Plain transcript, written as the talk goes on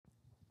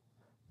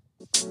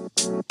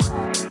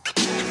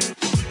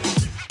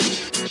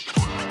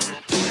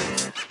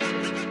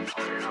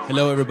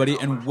Hello, everybody,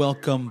 and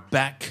welcome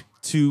back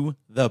to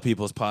the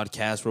People's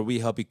Podcast, where we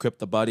help equip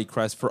the body of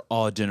Christ for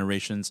all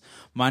generations.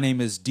 My name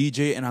is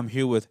DJ, and I'm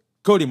here with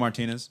Cody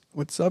Martinez.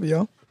 What's up,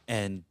 yo?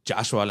 And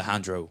Joshua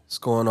Alejandro. What's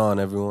going on,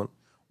 everyone?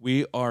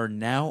 We are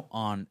now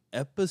on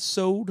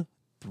episode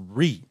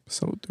 3.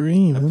 Episode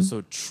 3, man.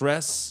 Episode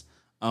Tress.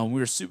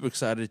 We're super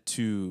excited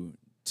to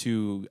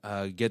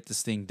get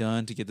this thing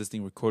done, to get this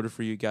thing recorded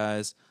for you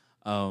guys.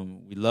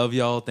 We love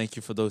y'all. Thank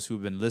you for those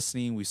who've been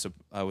listening. We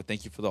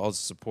thank you for all the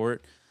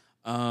support.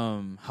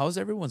 How's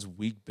everyone's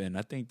week been?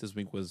 I think this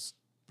week was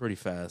pretty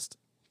fast.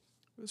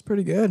 It was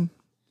pretty good.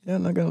 Yeah,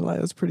 I'm not gonna lie,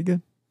 it was pretty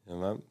good. Yeah,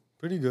 man.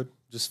 Pretty good.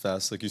 Just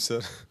fast, like you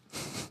said.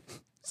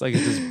 It's like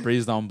it just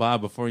breezed on by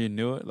before you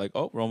knew it. Like,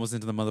 oh, we're almost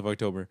into the month of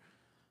October.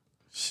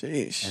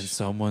 Sheesh. And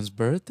someone's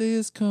birthday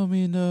is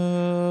coming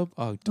up.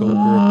 October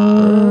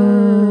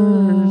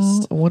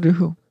 1st. I wonder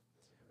who.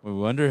 We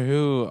wonder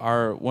who.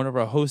 One of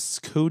our hosts,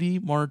 Cody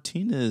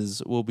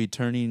Martinez, will be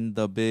turning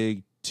the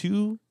big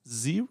 2-0.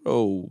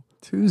 2-0.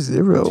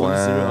 2-0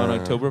 Wow. on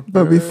October 1st.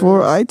 But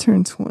before I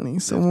turn 20,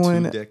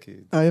 someone... 2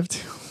 decades. I have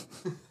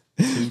 2.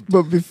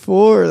 But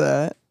before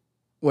that,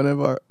 one of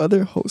our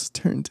other hosts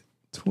turned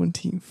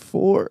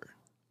 24.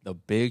 The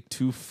big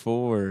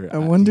 2-4. I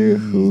wonder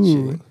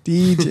who.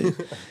 DJ.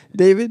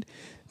 David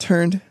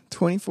turned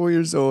 24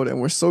 years old,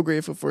 and we're so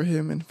grateful for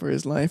him and for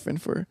his life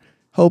and for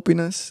helping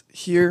us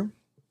here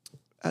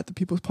at the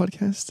People's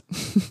Podcast.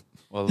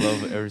 Well, I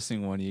love every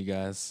single one of you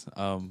guys.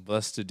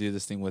 Blessed to do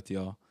this thing with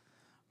y'all.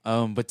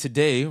 But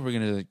today, we're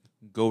going to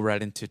go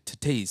right into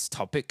today's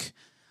topic.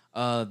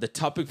 The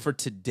topic for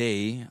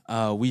today,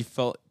 we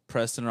felt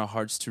pressed in our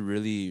hearts to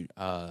really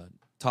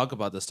talk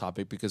about this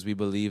topic because we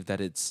believe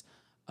that it's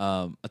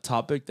a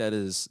topic that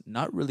is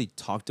not really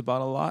talked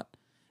about a lot.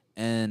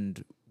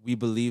 And we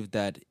believe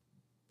that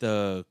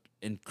the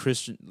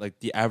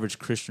average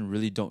Christian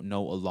really don't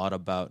know a lot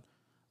about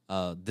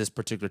this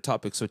particular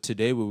topic. So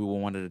today what we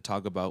wanted to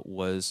talk about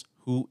was,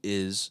 who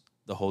is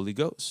the Holy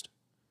Ghost?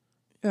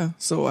 Yeah,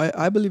 so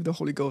I believe the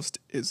Holy Ghost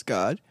is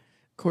God,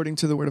 according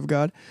to the Word of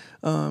God.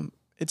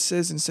 It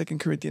says in 2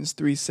 Corinthians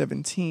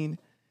 3:17,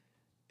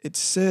 it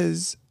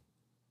says,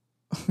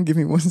 give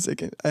me 1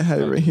 second, I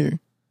had it right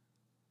here.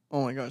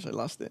 Oh my gosh, I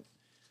lost it.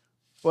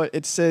 But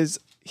it says,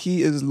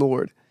 He is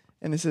Lord.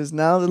 And it says,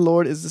 now the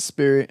Lord is the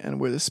Spirit, and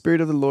where the Spirit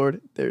of the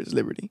Lord, there is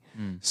liberty.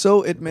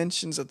 So it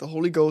mentions that the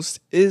Holy Ghost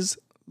is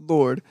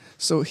Lord.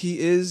 So He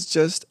is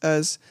just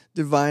as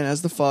divine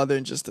as the Father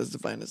and just as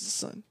divine as the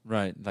Son.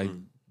 Right, like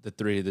the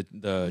three,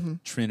 the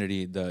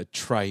Trinity, the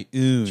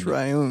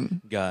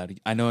triune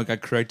God. I know I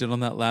got corrected on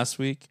that last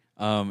week.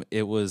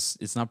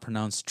 It's not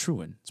pronounced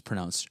truin, it's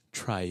pronounced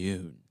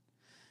triune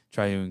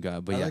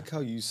God. But I yeah, like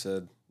how you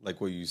said, like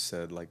what you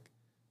said, like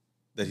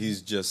that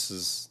he's just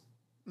as,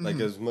 like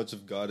as much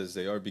of God as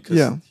they are,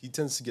 because he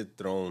tends to get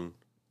thrown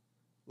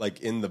like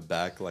in the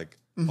back, like,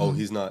 oh,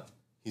 he's not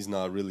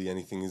really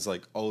anything. He's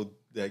like, oh,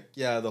 like,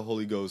 yeah, the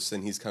Holy Ghost,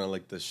 and he's kind of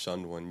like the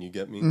shunned one. You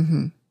get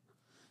me?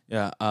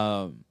 Yeah.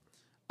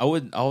 I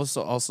would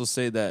also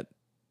say that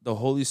the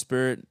Holy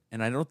Spirit,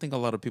 and I don't think a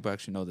lot of people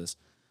actually know this,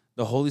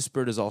 the Holy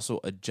Spirit is also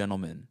a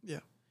gentleman. Yeah.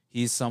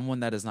 He's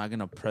someone that is not going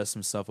to press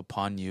himself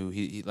upon you.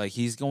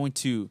 He's going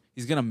to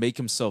make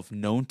himself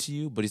known to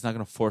you, but he's not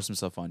going to force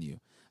himself on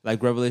you.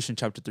 Like Revelation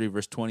chapter 3,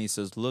 verse 20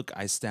 says, look,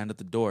 I stand at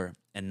the door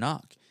and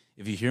knock.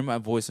 If you hear my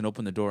voice and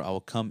open the door, I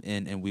will come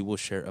in and we will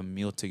share a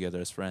meal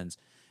together as friends.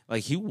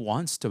 Like, he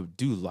wants to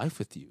do life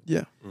with you.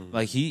 Yeah.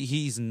 Like,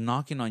 he's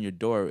knocking on your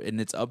door, and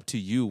it's up to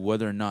you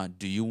whether or not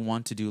do you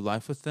want to do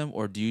life with them,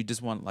 or do you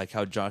just want, like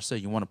how Josh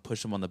said, you want to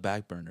push him on the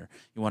back burner.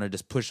 You want to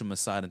just push him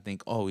aside and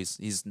think, oh,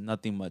 he's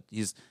nothing much.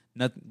 He's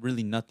not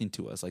really nothing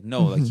to us. Like,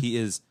 no, like he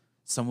is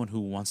someone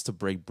who wants to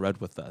break bread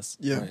with us.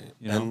 Yeah. Right.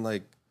 You know? And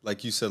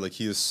like you said, like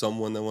he is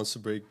someone that wants to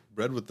break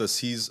bread with us.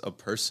 He's a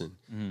person.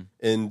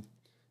 In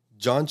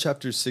John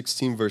chapter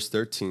 16, verse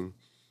 13,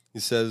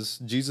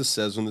 Jesus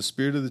says, when the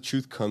Spirit of the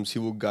truth comes, he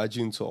will guide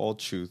you into all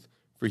truth,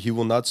 for he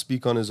will not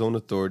speak on his own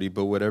authority,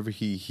 but whatever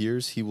he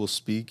hears, he will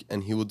speak,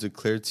 and he will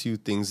declare to you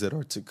things that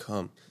are to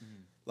come.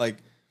 Like,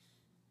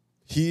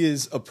 he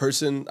is a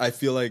person, I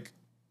feel like,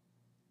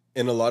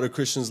 in a lot of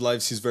Christians'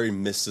 lives, he's very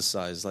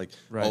mysticized. Like,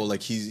 oh,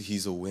 like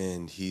he's a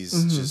wind. He's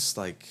just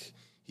like,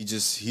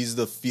 he's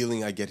the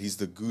feeling I get. He's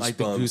the goosebumps. Like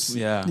the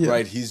yeah.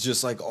 Right. He's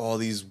just like all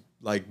these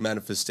like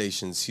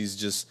manifestations. He's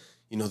just,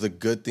 the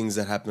good things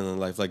that happen in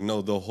life. Like,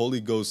 no, the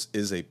Holy Ghost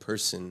is a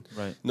person.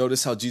 Right.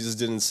 Notice how Jesus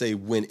didn't say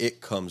when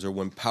it comes or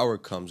when power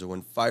comes or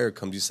when fire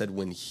comes. He said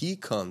when he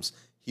comes,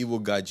 he will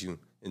guide you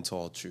into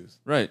all truth.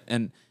 Right.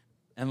 And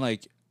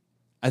like,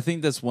 I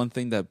think that's one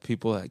thing that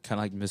people kind of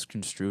like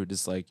misconstrued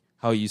is like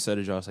how you said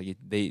it, Josh. Like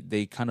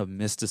they kind of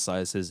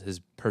mysticize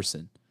his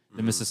person.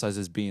 They mysticize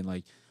his being.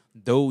 Like,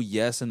 though,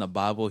 yes, in the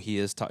Bible he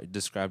is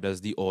described as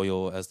the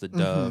oil, as the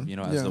dove,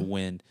 as the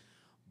wind,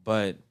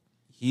 but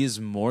he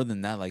is more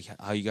than that. Like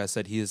how you guys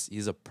said,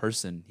 he's a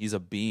person. He's a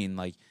being.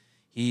 Like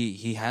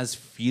he has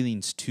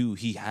feelings too.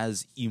 He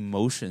has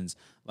emotions.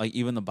 Like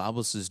even the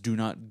Bible says, do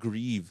not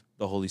grieve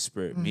the Holy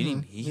Spirit,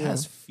 meaning he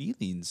has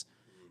feelings,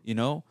 you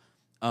know?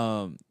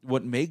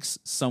 What makes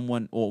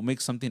something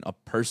a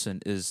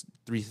person is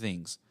three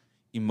things: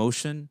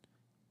 emotion,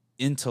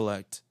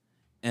 intellect,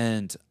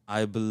 and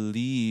I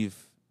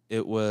believe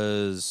it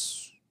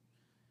was,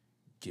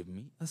 give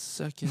me a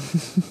second.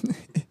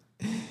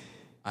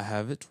 I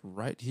have it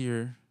right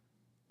here.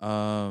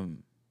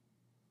 Dang,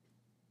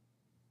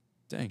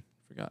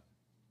 forgot.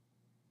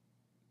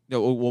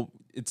 No, well,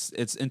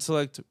 it's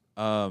intellect,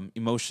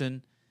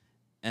 emotion,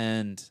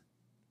 and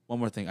one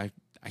more thing.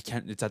 I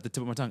can't. It's at the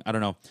tip of my tongue. I don't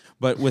know.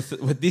 But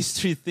with these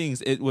three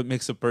things, it what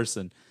makes a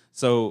person.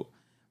 So,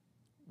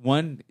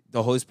 one,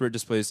 the Holy Spirit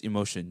displays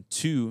emotion.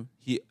 Two,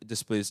 he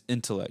displays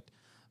intellect.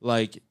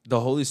 Like the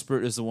Holy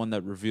Spirit is the one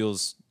that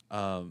reveals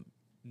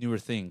newer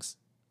things.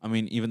 I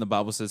mean, even the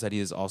Bible says that he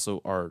is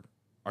also our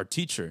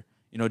teacher.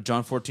 You know,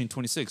 John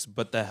 14:26.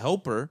 But the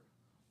Helper,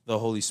 the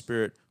Holy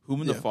Spirit,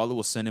 whom the Father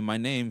will send in my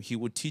name, he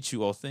will teach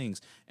you all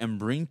things and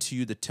bring to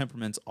you the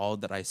temperaments all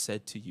that I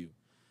said to you.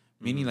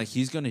 Meaning, like,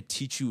 he's going to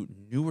teach you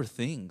newer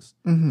things.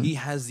 He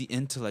has the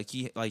intellect.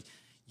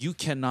 You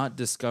cannot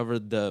discover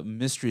the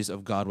mysteries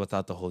of God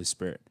without the Holy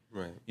Spirit.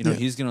 Right. You know,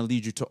 he's going to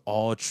lead you to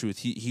all truth.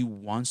 He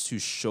wants to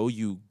show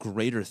you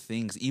greater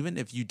things, even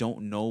if you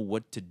don't know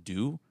what to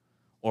do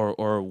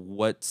or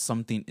what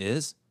something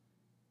is.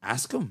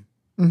 Ask him.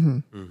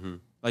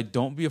 Like,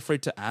 don't be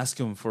afraid to ask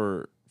him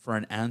for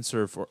an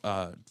answer for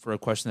a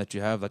question that you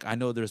have. Like, I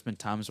know there's been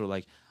times where,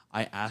 like,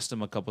 I asked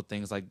him a couple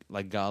things,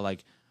 like God,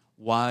 like,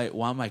 why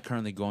am I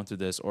currently going through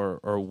this,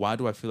 or why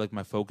do I feel like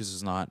my focus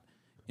is not,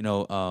 you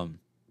know,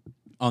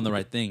 on the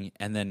right thing?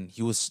 And then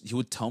he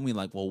would tell me,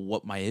 like, well,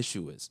 what my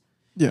issue is.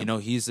 You know,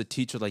 he's a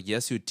teacher. Like,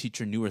 yes, he would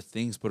teach you newer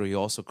things, but he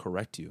also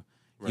correct you.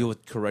 Right. He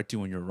would correct you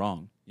when you're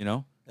wrong. You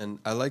know. And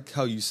I like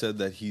how you said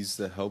that he's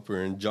the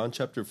helper. In John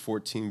chapter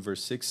 14,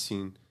 verse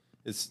 16,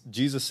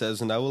 Jesus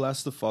says, "And I will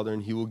ask the Father,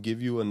 and he will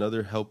give you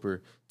another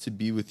helper to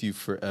be with you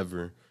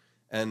forever."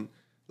 And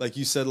like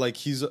you said, like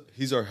he's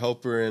our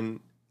helper. And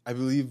I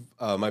believe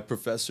my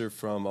professor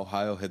from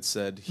Ohio had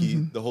said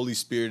the Holy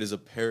Spirit is a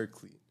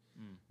paraclete,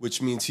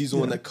 which means he's the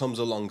one that comes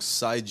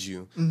alongside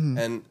you.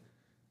 And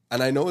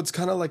I know it's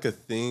kind of like a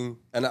thing,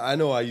 and I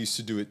know I used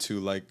to do it too.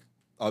 Like,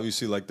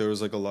 obviously, like, there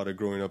was like a lot of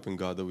growing up in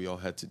God that we all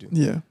had to do.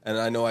 Yeah. And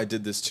I know I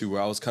did this too,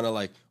 where I was kind of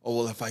like, oh,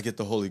 well, if I get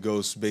the Holy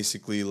Ghost,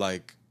 basically,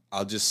 like,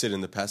 I'll just sit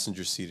in the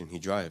passenger seat and he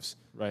drives.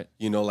 Right.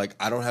 You know, like,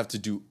 I don't have to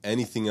do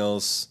anything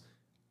else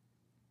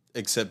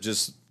except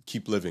just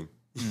keep living,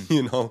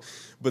 you know?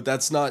 But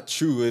that's not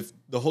true. If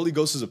the Holy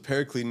Ghost is a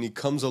paraclete and he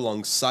comes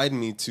alongside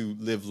me to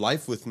live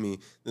life with me,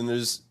 then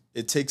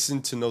it takes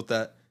into note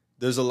that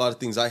there's a lot of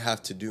things I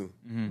have to do.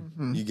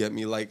 You get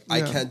me? Like,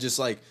 I can't just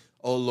like,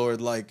 oh,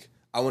 Lord, like,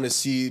 I want to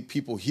see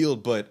people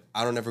healed, but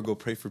I don't ever go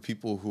pray for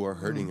people who are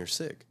hurting or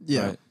sick.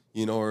 Yeah. Right?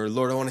 You know, or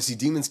Lord, I want to see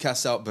demons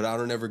cast out, but I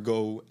don't ever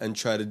go and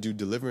try to do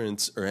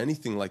deliverance or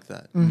anything like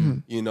that.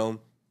 You know?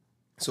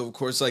 So, of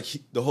course, like,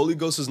 the Holy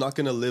Ghost is not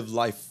going to live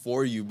life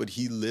for you, but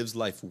he lives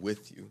life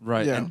with you.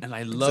 Right. Yeah, and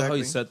I love how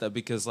you said that,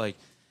 because, like,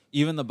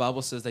 even the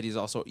Bible says that he's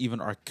also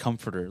even our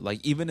comforter,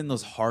 like, even in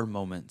those hard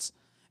moments.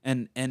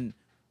 And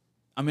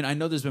I mean, I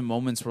know there's been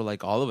moments where,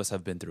 like, all of us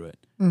have been through it,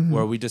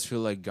 where we just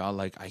feel like, God,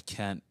 like, I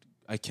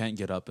can't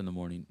get up in the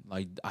morning.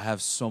 Like, I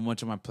have so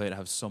much on my plate. I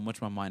have so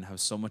much on my mind. I have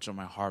so much on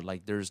my heart.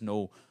 Like, there's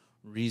no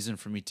reason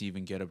for me to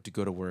even get up to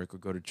go to work or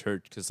go to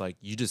church, because, like,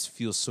 you just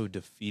feel so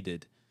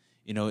defeated.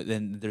 You know,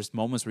 then there's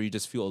moments where you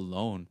just feel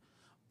alone.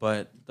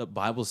 But the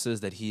Bible says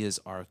that he is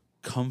our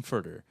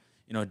comforter.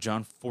 You know,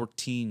 John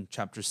 14,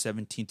 chapter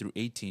 17 through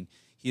 18,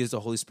 he is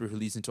the Holy Spirit who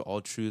leads into all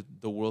truth.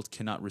 The world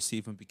cannot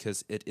receive him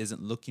because it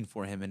isn't looking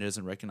for him and it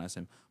doesn't recognize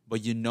him.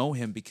 But you know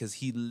him because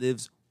he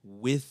lives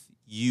with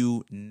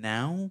you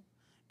now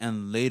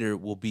and later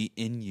will be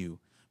in you.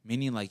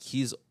 Meaning, like,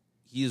 he is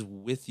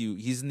with you.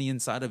 He's in the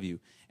inside of you,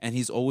 and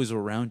he's always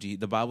around you.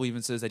 The Bible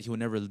even says that he will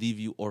never leave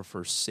you or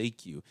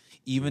forsake you.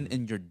 Even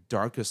in your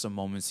darkest of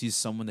moments, he's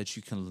someone that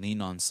you can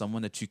lean on,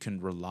 someone that you can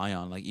rely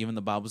on. Like, even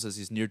the Bible says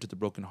he's near to the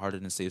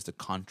brokenhearted and saves the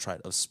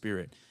contrite of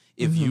spirit.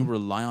 If you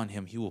rely on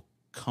him, he will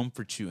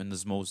comfort you in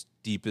those most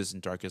deepest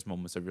and darkest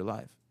moments of your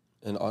life.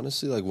 And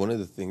honestly, like, one of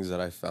the things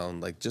that I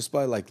found, like, just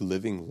by, like,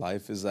 living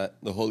life is that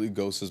the Holy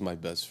Ghost is my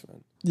best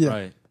friend. Yeah.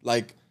 Right.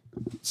 Like,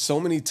 so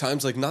many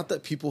times, like, not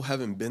that people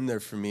haven't been there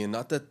for me, and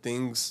not that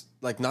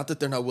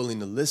they're not willing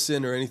to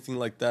listen or anything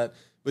like that,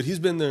 but he's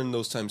been there in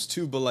those times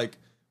too. But, like,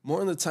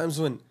 more in the times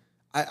when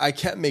I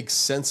can't make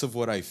sense of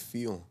what I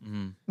feel.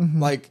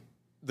 Like,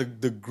 the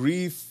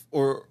grief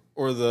or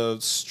the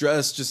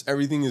stress, just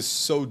everything is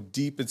so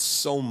deep. It's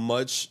so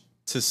much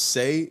to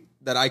say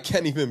that I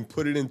can't even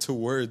put it into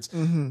words.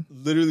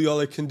 Literally all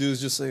I can do is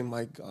just say,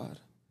 my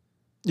God,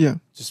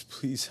 just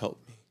please help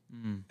me.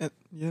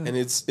 And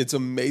it's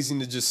amazing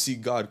to just see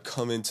God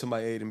come into my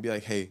aid and be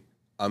like, hey,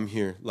 I'm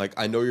here. Like,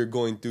 I know you're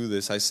going through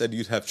this. I said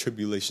you'd have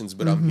tribulations,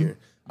 but I'm here.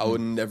 I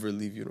would never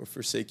leave you nor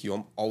forsake you.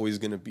 I'm always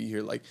going to be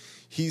here. Like,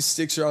 he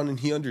sticks around and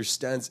he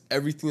understands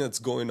everything that's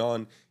going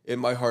on in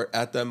my heart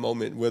at that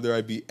moment, whether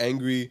I be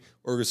angry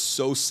or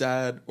so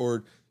sad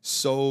or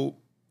so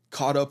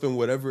caught up in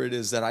whatever it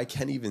is that I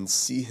can't even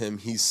see him.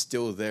 He's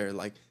still there.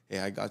 Like, hey,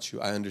 I got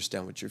you. I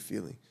understand what you're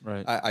feeling.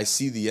 Right. I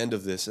see the end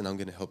of this, and I'm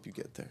going to help you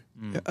get there.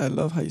 Yeah, I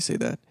love how you say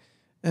that.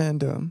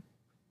 And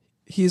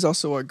he's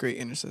also a great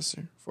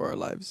intercessor for our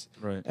lives.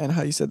 Right. And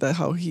how you said that,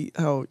 how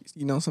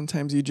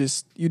sometimes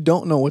you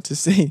don't know what to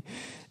say.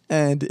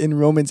 And in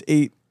Romans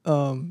 8,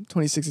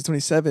 26 to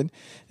 27,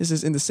 it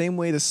says, in the same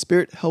way, the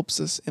Spirit helps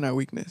us in our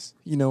weakness.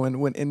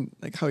 And when in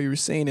like how you were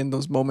saying, in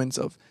those moments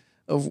of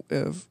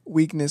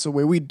weakness or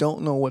where we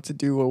don't know what to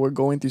do or we're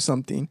going through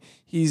something,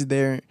 he's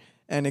there.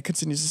 And it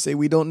continues to say,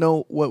 we don't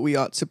know what we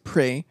ought to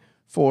pray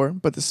for,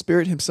 but the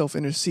Spirit himself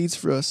intercedes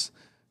for us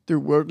through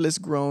wordless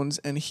groans,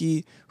 and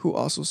he who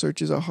also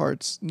searches our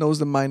hearts knows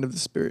the mind of the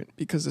Spirit,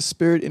 because the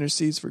Spirit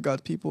intercedes for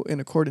God's people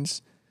in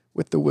accordance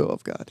with the will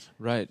of God.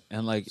 Right.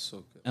 And like,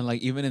 So good. and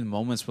like, even in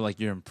moments where like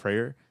you're in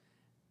prayer,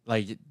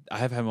 like I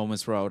have had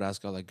moments where I would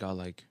ask God,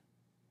 like,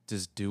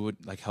 just do it,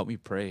 like, help me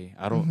pray.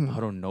 I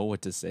don't know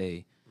what to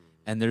say.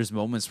 And there's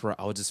moments where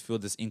I would just feel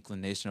this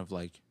inclination of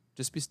like,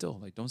 just be still,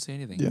 like, don't say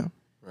anything. Yeah.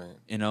 Right.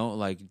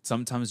 Like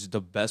sometimes the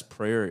best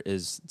prayer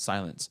is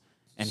silence,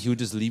 and he would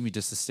just leave me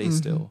just to stay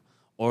still.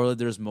 Or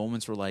there's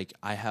moments where like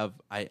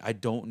I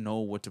don't know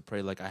what to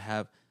pray. Like I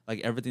have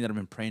like everything that I've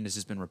been praying has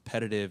just been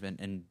repetitive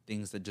and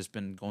things that just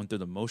been going through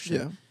the motion.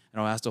 Yeah.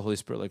 And I'll ask the Holy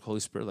Spirit, like, Holy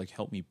Spirit, like,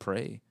 help me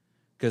pray.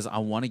 Because I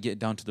want to get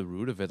down to the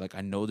root of it. Like,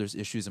 I know there's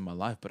issues in my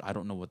life, but I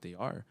don't know what they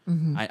are.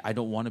 I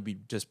don't want to be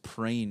just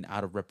praying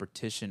out of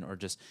repetition or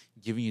just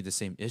giving you the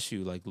same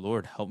issue. Like,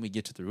 Lord, help me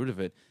get to the root of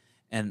it.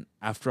 And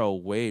after I'll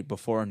wait,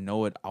 before I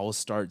know it, I'll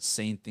start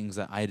saying things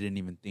that I didn't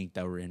even think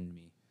that were in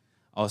me.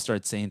 I'll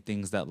start saying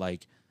things that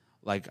like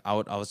I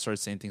would start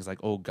saying things like,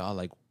 oh God,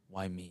 like,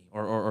 why me?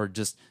 Or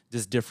just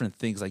different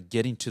things, like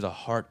getting to the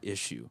heart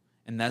issue.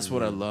 And that's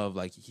what I love.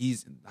 Like,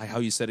 he's like how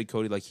you said it,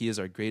 Cody, like he is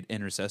our great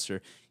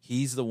intercessor.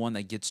 He's the one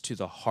that gets to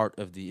the heart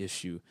of the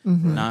issue,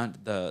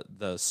 not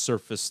the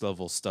surface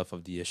level stuff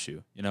of the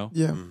issue, you know?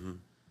 Yeah.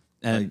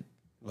 And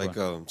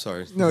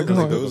Sorry. No, go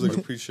on. There was like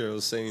a preacher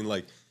was saying,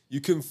 like, you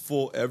can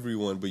fool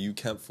everyone, but you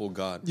can't fool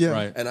God. Yeah.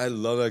 Right. And I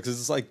love that because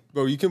it's like,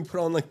 bro, you can put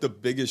on like the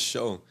biggest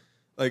show.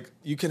 Like,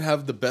 you can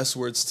have the best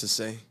words to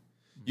say.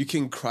 You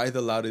can cry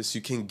the loudest. You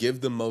can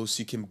give the most.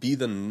 You can be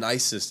the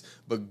nicest.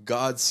 But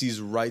God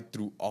sees right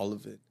through all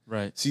of it.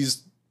 Right.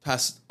 Sees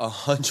past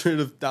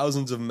 100 of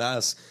thousands of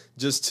masks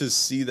just to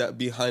see that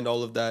behind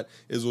all of that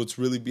is what's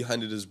really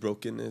behind it is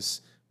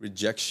brokenness,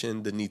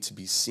 rejection, the need to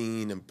be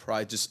seen, and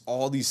pride, just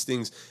all these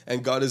things.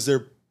 And God is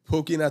there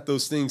poking at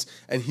those things,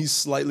 and he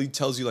slightly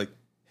tells you, like,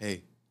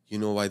 hey, you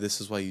know why this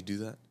is why you do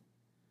that?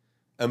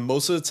 And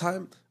most of the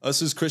time,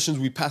 us as Christians,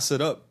 we pass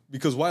it up.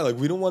 Because why? Like,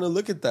 we don't want to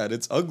look at that.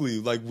 It's ugly.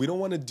 Like, we don't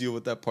want to deal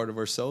with that part of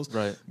ourselves.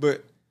 Right.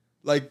 But,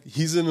 like,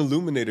 he's an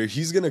illuminator.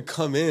 He's going to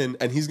come in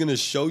and he's going to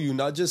show you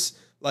not just,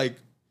 like,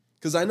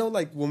 because I know,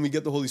 like, when we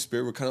get the Holy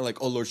Spirit, we're kind of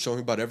like, oh, Lord, show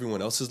me about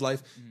everyone else's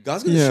life.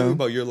 God's going to show you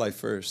about your life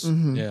first.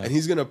 Yeah. And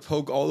he's going to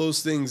poke all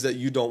those things that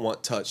you don't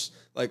want touched.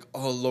 Like,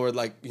 oh, Lord,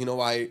 like, you know,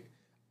 I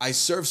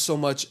serve so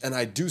much and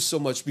I do so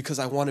much because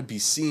I want to be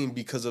seen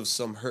because of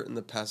some hurt in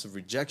the past of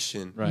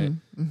rejection. Right.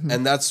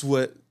 And that's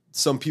what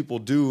some people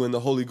do. And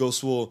the Holy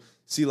Ghost will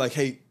see, like,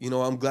 hey, you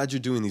know, I'm glad you're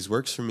doing these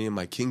works for me in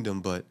my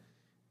kingdom, but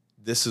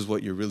this is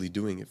what you're really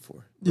doing it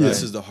for. Yeah.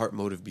 This is the heart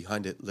motive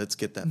behind it. Let's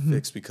get that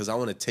fixed because I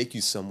want to take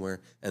you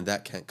somewhere and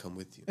that can't come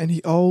with you. And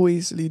he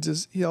always leads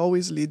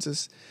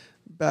us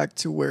back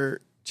to where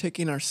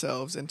checking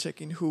ourselves and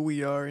checking who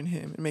we are in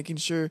him and making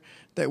sure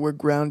that we're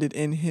grounded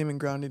in him and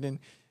grounded in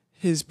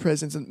his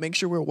presence, and make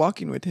sure we're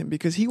walking with him,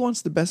 because he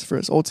wants the best for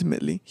us.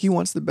 Ultimately, he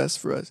wants the best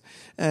for us,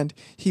 and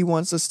he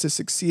wants us to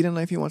succeed in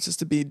life. He wants us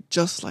to be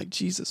just like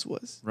Jesus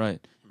was.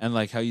 Right. And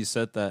like how you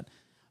said that,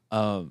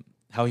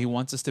 how he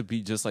wants us to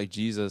be just like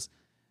Jesus.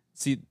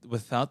 See,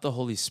 without the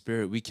Holy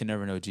Spirit, we can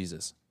never know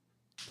Jesus.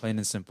 Plain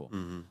and simple.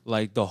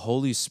 Like, the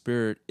Holy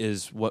Spirit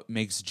is what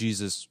makes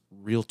Jesus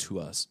real to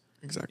us.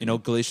 Exactly. You know,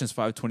 Galatians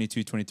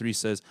 5:22-23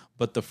 says,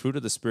 but the fruit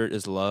of the Spirit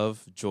is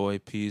love, joy,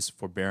 peace,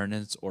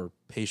 forbearance, or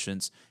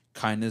patience,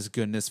 kindness,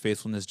 goodness,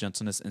 faithfulness,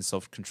 gentleness, and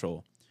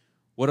self-control.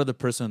 What other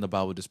person in the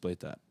Bible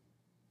displayed that?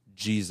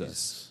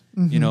 Jesus.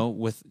 You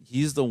know,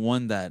 he's the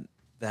one that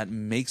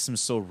makes him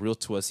so real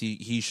to us.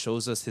 He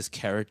shows us his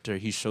character.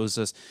 He shows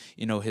us,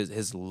 you know,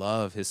 his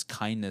love, his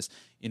kindness.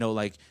 You know,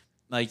 like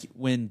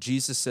when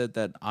Jesus said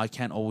that I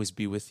can't always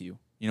be with you,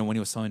 you know, when he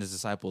was telling his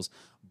disciples,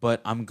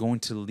 but I'm going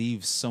to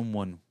leave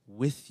someone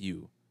with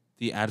you,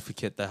 the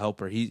advocate, the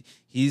helper.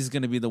 He's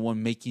going to be the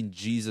one making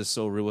Jesus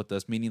so real with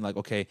us, meaning like,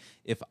 okay,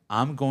 if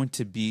I'm going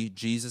to be,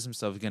 Jesus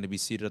himself is going to be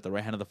seated at the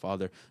right hand of the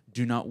Father,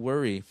 do not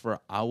worry, for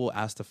I will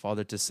ask the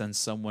Father to send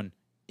someone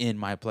in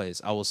my place.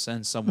 I will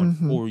send someone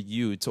for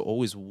you to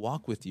always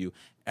walk with you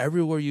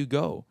everywhere you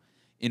go.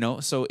 You know,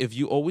 so if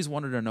you always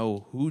wanted to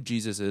know who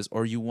Jesus is,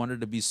 or you wanted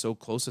to be so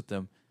close with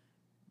him,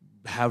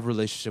 have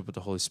relationship with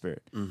the Holy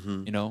Spirit.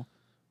 Mm-hmm. You know?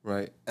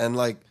 Right. And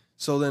like,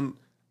 so then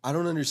I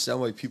don't understand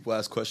why people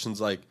ask questions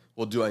like,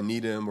 well, do I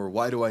need him, or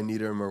why do I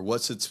need him, or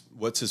what's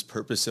his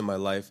purpose in my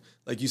life?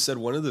 Like you said,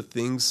 one of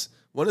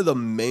the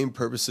main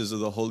purposes of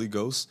the Holy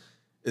Ghost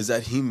is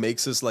that he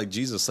makes us like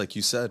Jesus, like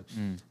you said.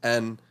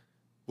 And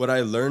what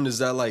I learned is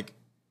that like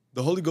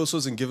the Holy Ghost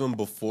wasn't given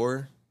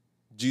before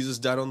Jesus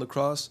died on the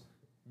cross,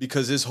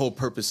 because his whole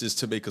purpose is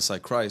to make us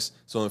like Christ.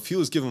 So if he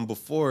was given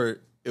before,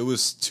 it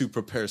was to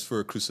prepare us for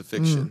a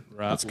crucifixion.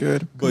 Right. That's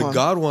good. But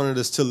God wanted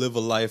us to live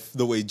a life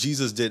the way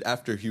Jesus did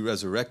after he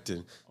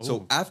resurrected.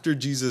 So after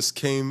Jesus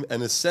came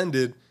and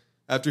ascended,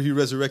 after he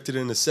resurrected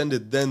and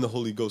ascended, then the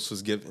Holy Ghost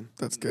was given.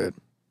 That's good.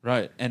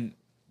 Right. And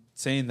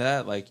saying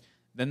that, like,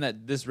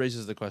 then this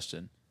raises the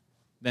question.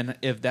 Then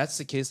if that's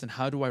the case, then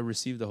how do I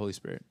receive the Holy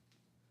Spirit?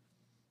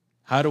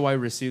 How do I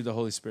receive the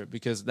Holy Spirit?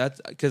 Because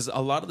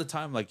a lot of the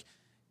time, like,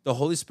 the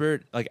Holy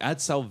Spirit, like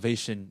at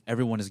salvation,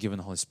 everyone is given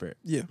the Holy Spirit.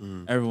 Yeah.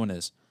 Everyone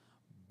is.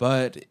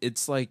 But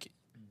it's like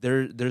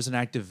there's an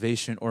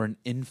activation or an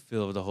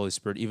infill of the Holy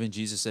Spirit. Even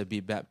Jesus said, be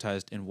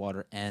baptized in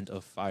water and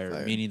of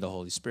fire. Meaning the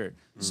Holy Spirit.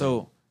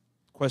 So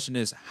question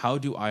is, how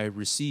do I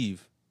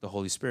receive the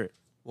Holy Spirit?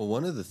 Well,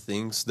 one of the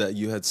things that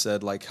you had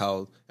said, like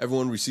how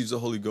everyone receives the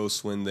Holy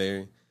Ghost when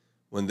they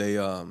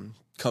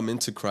come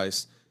into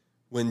Christ.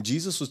 When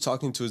Jesus was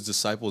talking to his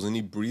disciples and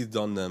he breathed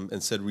on them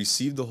and said,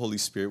 receive the Holy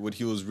Spirit, what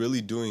he was really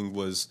doing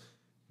was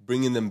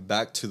bringing them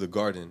back to the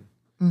garden,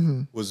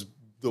 was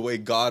the way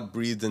God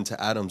breathed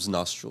into Adam's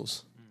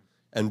nostrils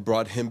and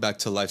brought him back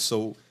to life.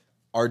 So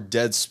our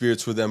dead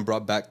spirits were then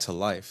brought back to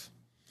life.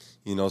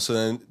 You know, so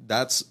then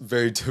that's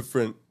very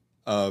different.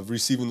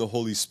 Receiving the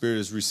Holy Spirit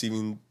is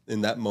receiving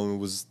in that moment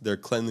was their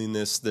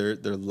cleanliness, their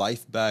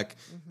life back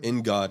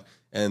in God.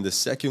 And the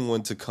second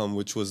one to come,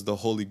 which was the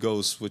Holy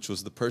Ghost, which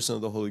was the person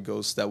of the Holy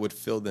Ghost that would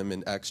fill them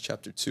in Acts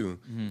chapter 2.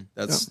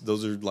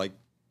 Those are like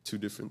two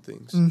different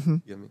things.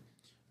 You get me?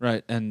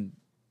 Right. And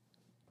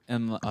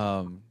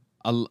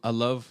I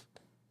love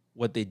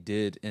what they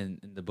did in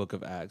the book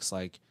of Acts.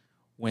 Like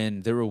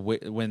when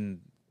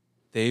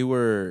they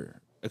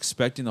were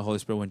expecting the Holy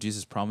Spirit, when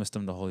Jesus promised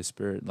them the Holy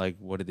Spirit, like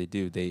what did they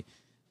do?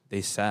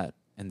 They sat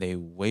and they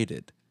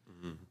waited,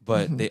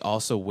 but they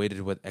also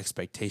waited with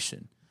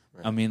expectation.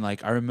 Right. I mean,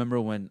 like I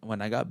remember when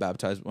I got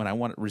baptized, when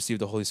I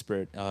received the Holy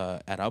Spirit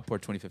at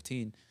Outport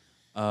 2015.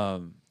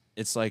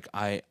 It's like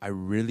I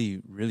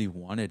really, really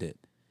wanted it,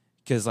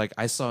 because like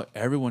I saw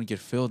everyone get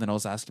filled, and I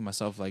was asking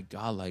myself, like,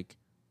 God, like,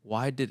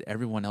 why did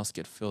everyone else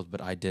get filled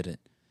but I didn't?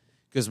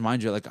 Because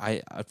mind you, like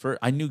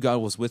I knew God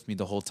was with me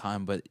the whole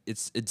time, but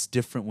it's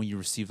different when you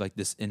receive like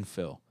this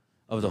infill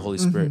of the Holy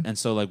Spirit. And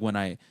so like when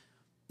I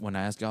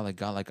asked God,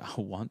 like,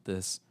 I want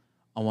this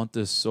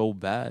so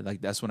bad. Like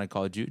that's when I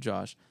called you,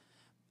 Josh.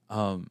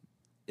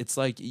 It's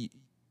like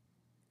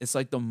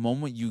the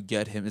moment you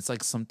get him, it's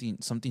like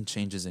something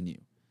changes in you.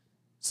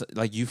 So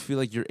like you feel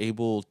like you're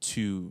able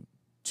to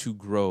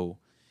grow,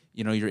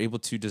 you know, you're able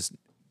to just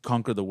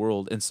conquer the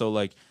world. And so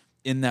like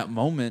in that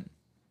moment,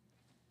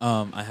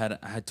 I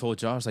had told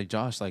Josh,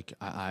 like,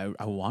 I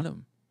want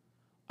him.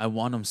 I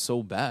want him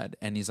so bad.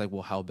 And he's like,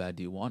 well, how bad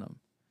do you want him?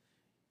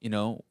 You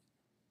know?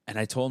 And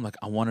I told him, like,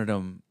 I wanted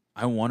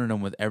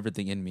him with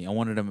everything in me. I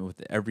wanted him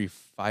with every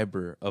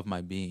fiber of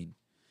my being.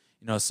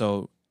 You know,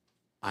 so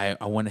I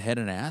went ahead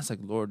and I asked, like,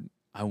 Lord,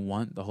 I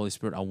want the Holy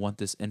Spirit. I want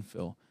this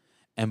infill.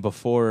 And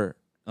before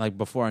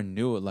I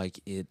knew it,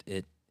 like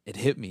it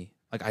hit me.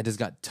 Like I just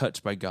got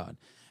touched by God.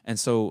 And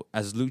so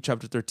as Luke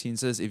chapter 13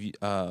 says, if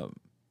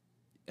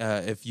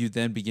you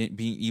then begin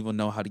being evil,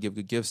 know how to give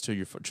good gifts to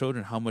your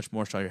children, how much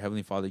more shall your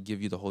heavenly Father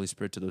give you the Holy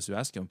Spirit to those who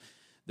ask him?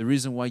 The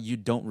reason why you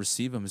don't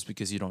receive him is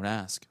because you don't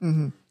ask.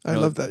 I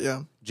love that.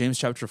 Yeah. James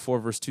chapter 4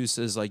 verse 2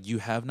 says, like, you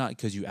have not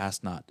because you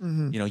ask not.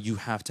 You know, you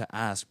have to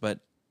ask. But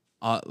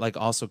like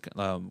also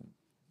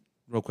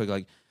real quick,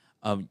 like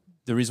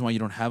the reason why you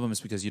don't have him is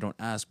because you don't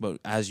ask. But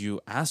as you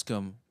ask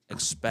him,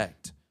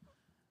 expect.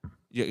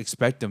 You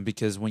expect him,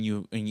 because when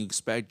you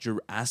expect,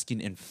 you're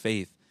asking in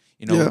faith.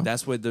 You know,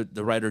 that's what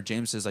the writer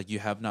James says, like, you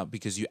have not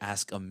because you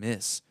ask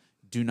amiss.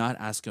 Do not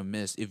ask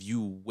amiss. If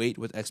you wait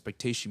with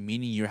expectation,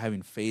 meaning you're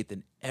having faith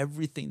in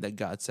everything that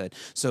God said.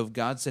 So if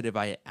God said, if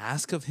I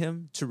ask of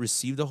him to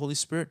receive the Holy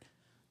Spirit,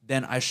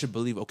 then I should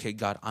believe, okay,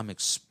 God, I'm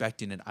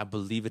expecting it. I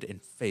believe it in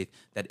faith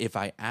that if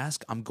I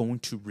ask, I'm going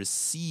to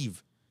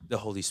receive the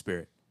Holy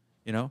Spirit,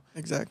 you know?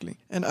 Exactly.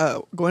 And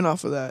going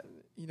off of that,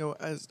 you know,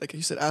 as like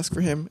you said, ask for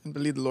him and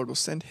believe the Lord will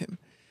send him.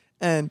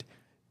 And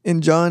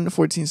in John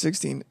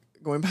 14:16,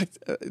 going back,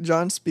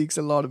 John speaks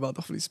a lot about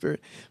the Holy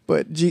Spirit,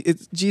 but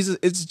it's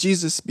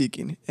Jesus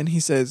speaking, and he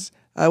says,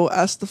 I will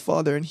ask the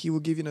Father and he will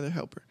give you another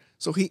helper.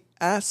 So he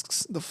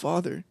asks the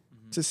Father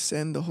to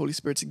send the Holy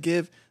Spirit, to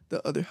give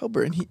the other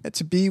helper, and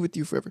to be with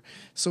you forever.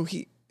 So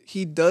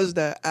he does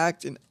that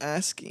act in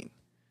asking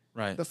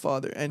the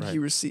Father, and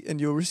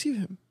you'll receive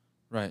him.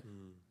 Right.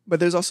 But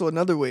there's also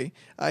another way.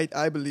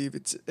 I believe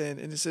and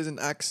it says in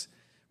Acts,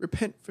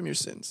 repent from your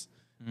sins.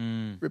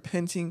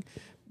 Repenting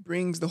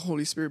brings the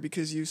Holy Spirit,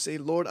 because you say,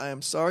 Lord, I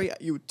am sorry.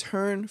 You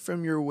turn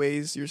from your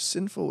ways, your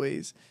sinful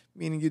ways,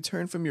 meaning you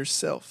turn from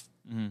yourself.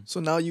 So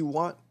now you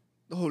want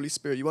the Holy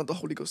Spirit, you want the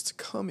Holy Ghost to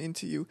come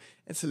into you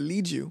and to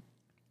lead you.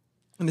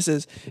 And it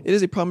says, it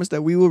is a promise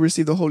that we will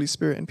receive the Holy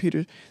Spirit. And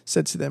Peter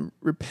said to them,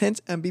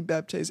 repent and be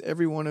baptized,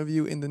 every one of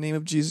you, in the name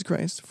of Jesus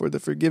Christ for the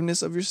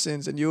forgiveness of your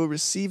sins, and you will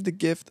receive the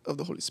gift of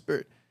the Holy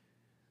Spirit.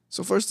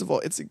 So first of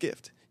all, it's a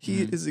gift.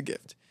 He is a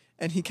gift,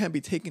 and he can't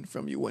be taken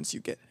from you once you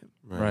get him.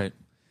 Right.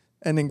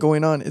 And then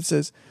going on, it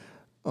says,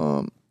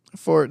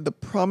 for the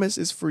promise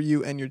is for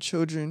you and your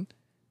children,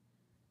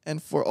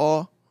 and for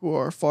all who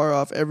are far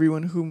off,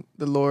 everyone whom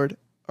the Lord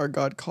our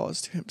God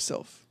calls to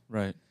himself.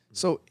 Right.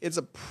 So it's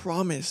a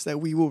promise that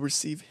we will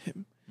receive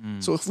him.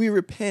 So if we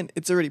repent,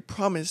 it's already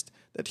promised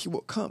that he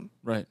will come.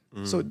 Right.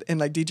 So, and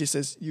like DJ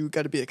says, you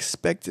got to be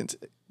expectant,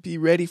 be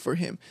ready for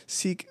him,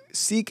 seek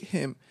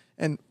him,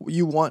 and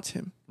you want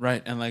him.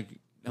 Right. And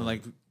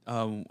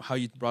how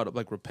you brought up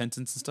like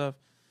repentance and stuff.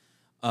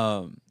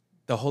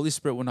 The Holy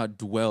Spirit will not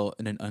dwell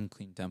in an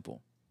unclean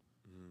temple.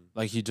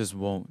 Like he just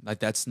won't. Like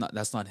that's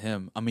not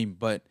him. I mean,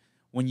 but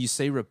when you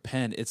say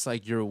repent, it's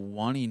like you're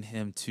wanting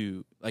him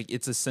to, like,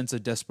 it's a sense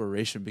of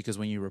desperation, because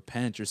when you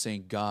repent, you're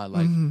saying, God,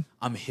 like,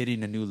 I'm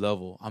hitting a new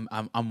level.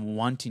 I'm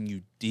wanting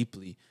you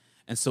deeply.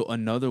 And so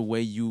another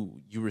way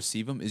you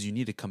receive him is you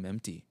need to come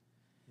empty.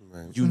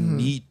 Right. You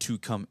need to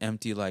come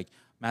empty. Like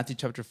Matthew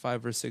chapter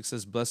 5, verse 6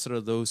 says, blessed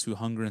are those who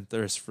hunger and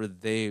thirst for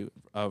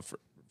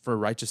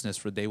righteousness,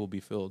 for they will be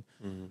filled.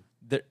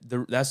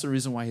 That's the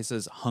reason why he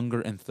says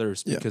hunger and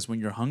thirst, because when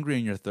you're hungry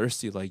and you're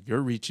thirsty, like,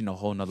 you're reaching a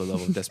whole nother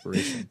level of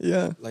desperation.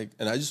 Like,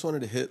 and I just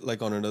wanted to hit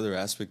like on another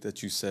aspect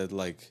that you said,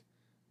 like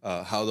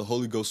how the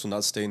Holy Ghost will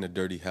not stay in a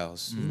dirty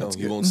house. You know,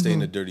 he won't stay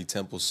in a dirty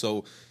temple.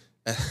 So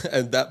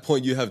at that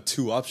point, you have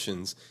two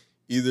options: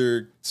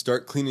 either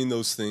start cleaning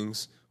those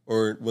things,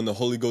 or when the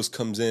Holy Ghost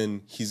comes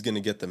in, he's going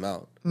to get them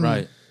out.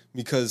 Right.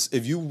 Because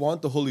if you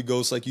want the Holy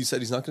Ghost, like you said,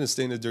 he's not going to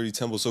stay in a dirty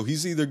temple. So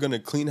he's either going to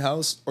clean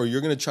house, or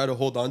you're going to try to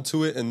hold on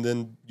to it, and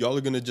then y'all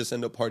are going to just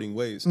end up parting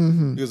ways.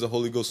 Because the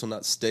Holy Ghost will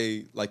not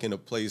stay like in a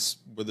place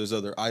where there's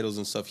other idols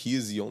and stuff. He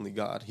is the only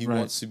God. He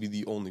wants to be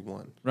the only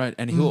one. Right.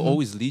 And he'll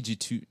always lead you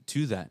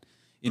to that.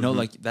 You know,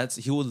 like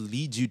he will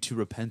lead you to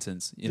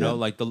repentance. You know,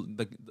 like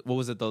the what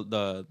was it?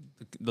 The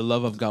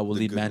love of God will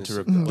lead man to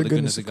repentance. The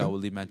goodness of God will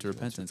lead man to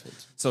repentance.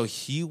 So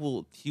he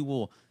will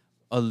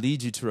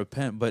lead you to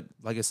repent. But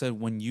like I said,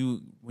 when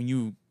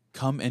you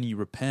come and you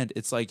repent,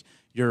 it's like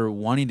you're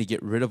wanting to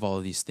get rid of all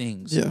of these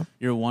things. Yeah.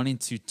 You're wanting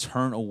to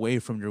turn away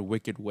from your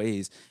wicked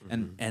ways.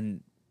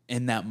 And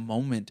in that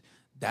moment,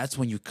 that's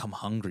when you come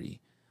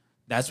hungry.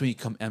 That's when you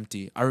come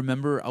empty. I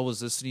remember I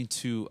was listening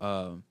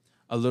to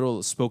a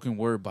little spoken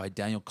word by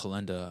Daniel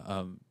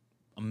Kalenda,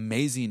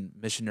 amazing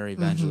missionary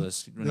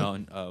evangelist, you know,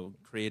 and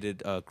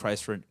created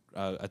Christ for,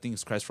 I think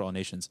it's Christ for All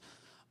Nations.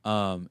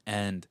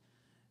 And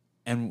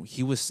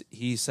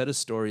he said a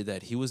story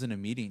that he was in a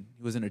meeting.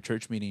 He was in a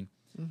church meeting.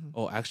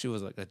 Oh, actually, it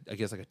was like I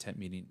guess a tent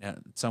meeting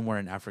somewhere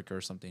in Africa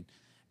or something.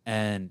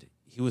 And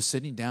he was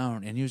sitting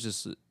down, and he was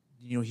just,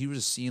 you know, he was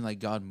just seeing like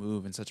God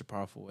move in such a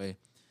powerful way.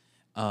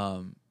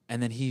 And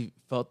then he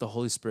felt the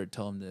Holy Spirit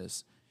tell him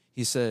this.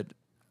 He said,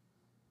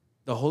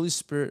 the Holy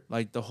Spirit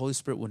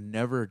will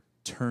never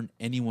turn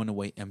anyone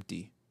away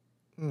empty.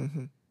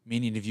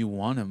 Meaning, if you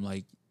want him,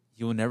 like,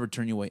 he will never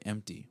turn you away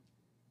empty.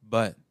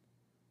 But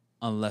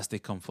unless they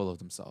come full of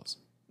themselves.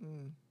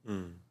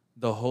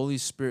 The Holy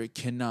Spirit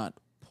cannot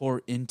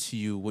pour into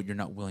you what you're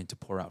not willing to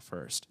pour out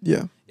first.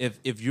 Yeah.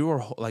 If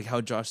you're, like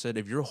how Josh said,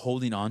 if you're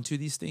holding on to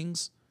these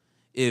things,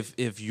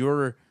 if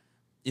you're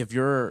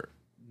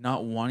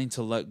not wanting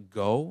to let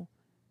go,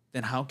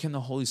 then how can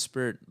the Holy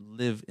Spirit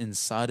live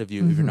inside of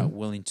you if you're not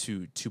willing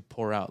to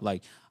pour out?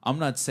 Like, I'm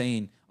not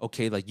saying,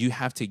 okay, like, you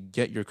have to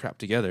get your crap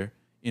together.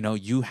 You know,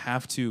 you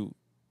have to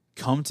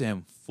come to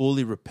him,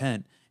 fully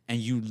repent, and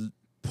you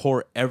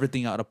pour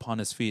everything out upon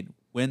his feet.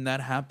 When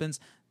that happens,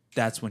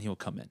 that's when he'll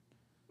come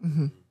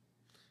in.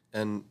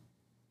 And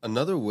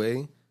another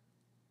way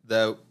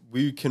that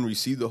we can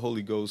receive the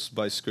Holy Ghost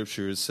by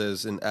Scripture, it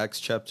says in Acts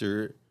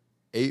chapter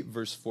 8,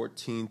 verse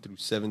 14 through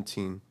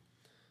 17,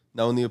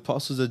 now when the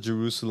apostles at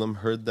Jerusalem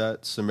heard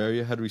that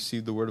Samaria had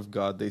received the word of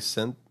God, they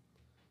sent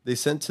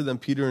to them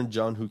Peter and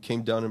John, who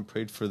came down and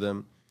prayed for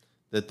them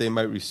that they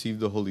might receive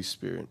the Holy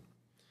Spirit.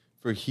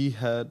 For he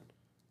had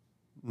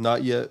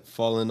not yet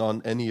fallen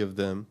on any of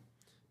them,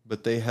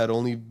 but they had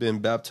only been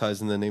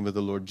baptized in the name of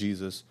the Lord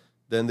Jesus.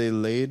 Then they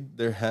laid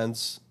their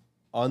hands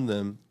on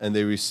them, and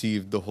they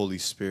received the Holy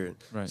Spirit.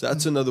 Right. So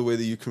that's another way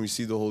that you can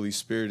receive the Holy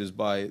Spirit, is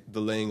by the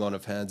laying on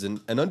of hands.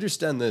 And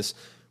understand this,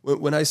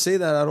 when I say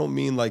that, I don't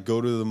mean like go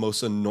to the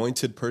most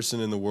anointed person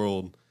in the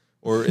world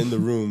or in the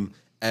room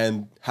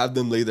and have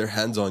them lay their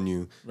hands on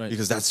you,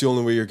 because that's the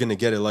only way you're going to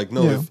get it. Like,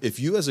 no, if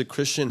you as a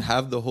Christian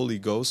have the Holy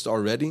Ghost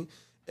already,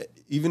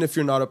 even if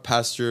you're not a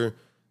pastor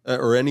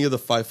or any of the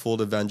fivefold,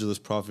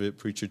 evangelist, prophet,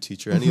 preacher,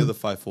 teacher, any of the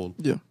fivefold,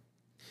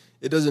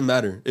 it doesn't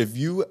matter. If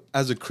you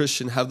as a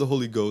Christian have the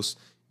Holy Ghost,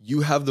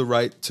 you have the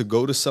right to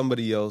go to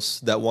somebody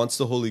else that wants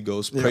the Holy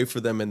Ghost, pray for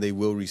them, and they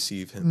will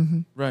receive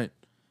him. Right.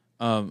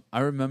 I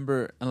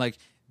remember, and like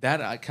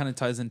that kind of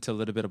ties into a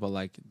little bit about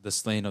like the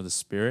slaying of the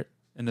Spirit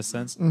in a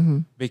sense, Mm-hmm.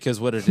 because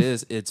what it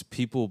is, it's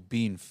people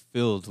being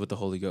filled with the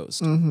Holy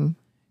Ghost. Mm-hmm.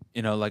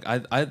 You know, like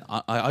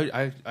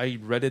I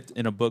read it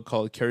in a book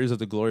called Carriers of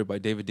the Glory by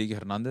David D.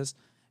 Hernandez,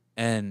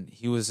 and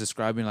he was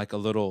describing like a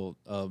little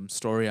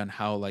story on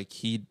how like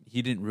he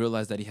didn't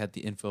realize that he had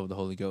the inflow of the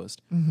Holy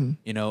Ghost. Mm-hmm.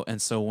 You know,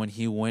 and so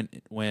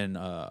when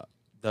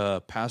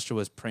the pastor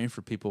was praying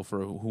for people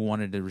who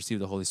wanted to receive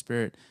the Holy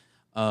Spirit,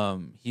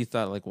 he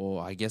thought like, well,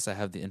 I guess I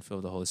have the inflow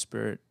of the Holy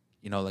Spirit.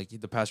 You know, like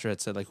the pastor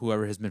had said, like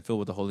whoever has been filled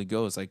with the Holy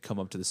Ghost, like come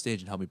up to the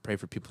stage and help me pray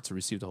for people to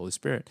receive the Holy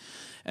Spirit.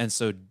 And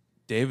so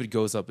David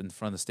goes up in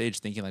front of the stage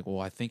thinking like, well,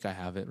 I think I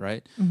have it,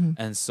 right? Mm-hmm.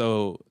 And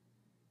so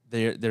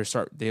they're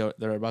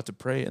about to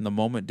pray, and the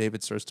moment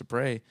David starts to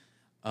pray,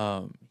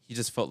 he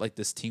just felt like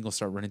this tingle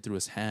start running through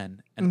his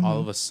hand, and all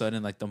of a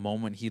sudden, like the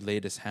moment he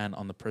laid his hand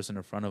on the person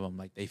in front of him,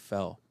 like they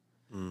fell,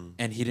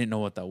 and he didn't know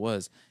what that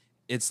was.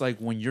 It's like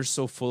when you're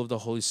so full of the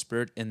Holy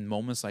Spirit, in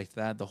moments like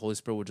that, the Holy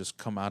Spirit will just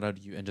come out of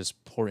you and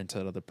just pour into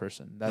that other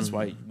person. That's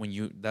why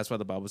that's why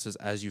the Bible says,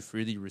 "As you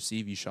freely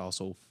receive, you shall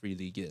also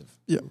freely give."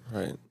 Yeah.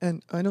 Right.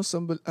 And I know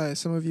some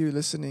of you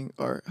listening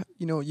are,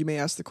 you may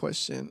ask the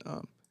question,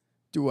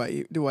 do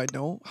I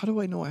know? How do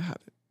I know I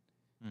have it?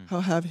 How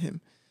have him?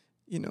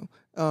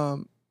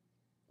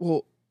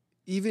 Well,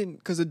 even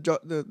because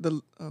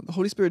the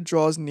Holy Spirit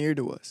draws near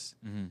to us,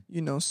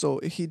 so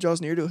if he draws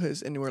near to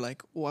us and we're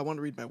like, oh, I want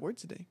to read my word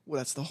today. Well,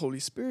 that's the Holy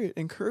Spirit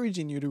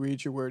encouraging you to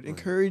read your word,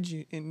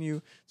 encouraging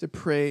you to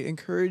pray,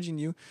 encouraging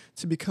you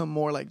to become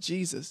more like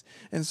Jesus.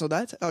 And so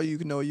that's how you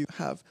know you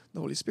have the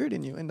Holy Spirit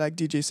in you. And like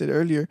DJ said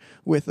earlier,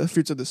 with the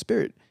fruits of the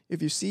Spirit,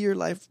 if you see your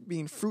life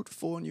being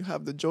fruitful and you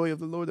have the joy of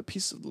the Lord, the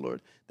peace of the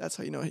Lord, that's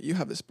how you know you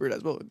have the Spirit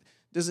as well.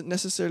 Doesn't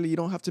necessarily, you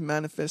don't have to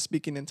manifest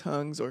speaking in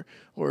tongues or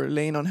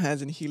laying on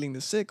hands and healing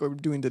the sick or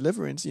doing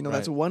deliverance.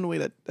 That's one way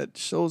that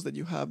shows that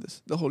you have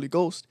the Holy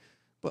Ghost.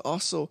 But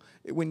also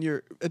when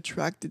you're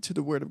attracted to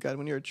the Word of God,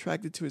 when you're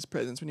attracted to His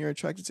presence, when you're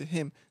attracted to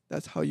Him,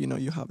 that's how you know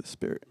you have the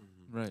Spirit.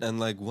 Right. And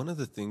like one of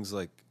the things,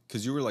 like,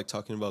 because you were like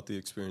talking about the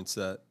experience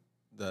that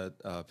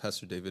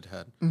Pastor David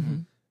had,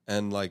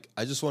 and like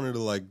I just wanted to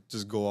like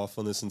just go off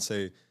on this and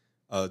say,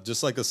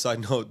 just like a side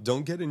note,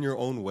 don't get in your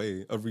own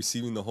way of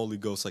receiving the Holy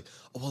Ghost. Like,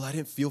 oh, well, I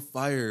didn't feel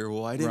fire.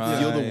 Well, I didn't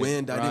feel the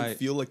wind. I didn't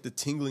feel like the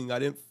tingling. I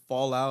didn't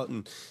fall out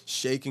and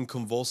shake and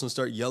convulse and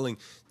start yelling.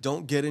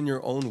 Don't get in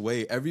your own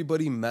way.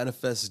 Everybody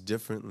manifests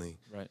differently.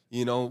 Right.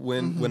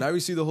 When I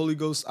received the Holy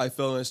Ghost, I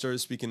felt and I started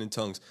speaking in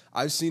tongues.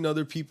 I've seen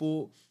other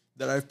people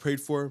that I've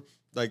prayed for,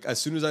 like as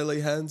soon as I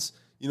lay hands,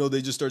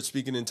 they just start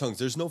speaking in tongues.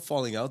 There's no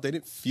falling out. They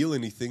didn't feel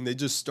anything. They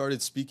just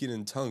started speaking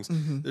in tongues.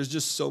 There's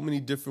just so many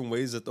different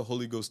ways that the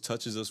Holy Ghost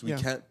touches us. We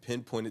can't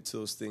pinpoint it to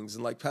those things.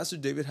 And like Pastor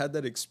David had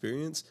that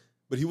experience,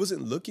 but he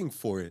wasn't looking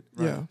for it.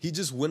 Right? Yeah. He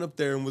just went up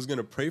there and was going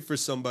to pray for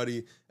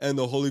somebody, and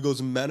the Holy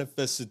Ghost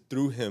manifested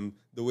through him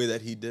the way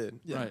that he did.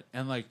 Yeah. Right.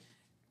 And like,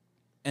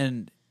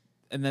 and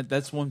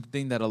that's one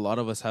thing that a lot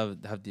of us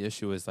have the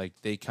issue is like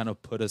they kind of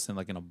put us in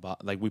like in a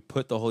box. Like we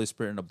put the Holy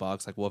Spirit in a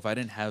box. Like, well, if I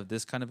didn't have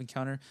this kind of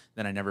encounter,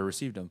 then I never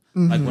received him.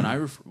 Like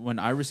when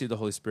I received the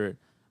Holy Spirit,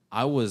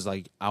 I was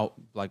like out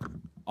like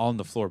on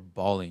the floor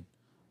bawling.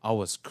 I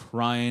was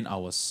crying. I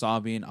was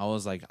sobbing. I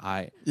was like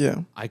I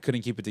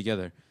couldn't keep it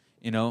together,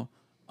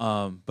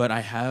 But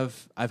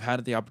I've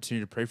had the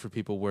opportunity to pray for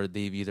people where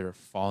they've either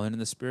fallen in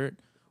the Spirit,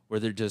 where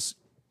they're just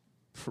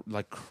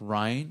like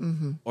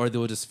crying, or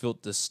they'll just feel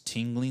this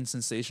tingling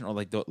sensation, or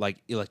like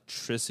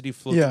electricity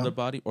flow through their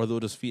body, or they'll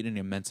just feel an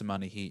immense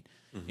amount of heat.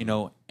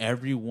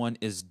 Everyone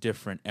is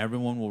different.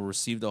 Everyone will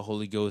receive the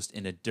Holy Ghost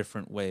in a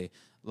different way.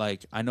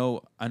 Like I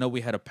know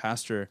we had a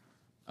pastor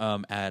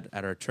at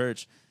our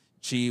church.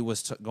 She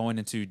was going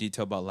into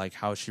detail about like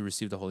how she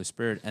received the Holy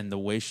Spirit, and the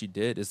way she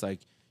did is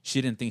like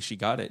she didn't think she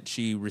got it.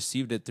 She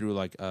received it through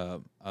like a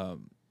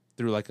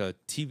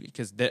TV,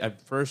 because at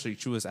first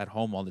she was at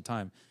home all the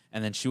time.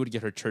 And then she would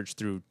get her church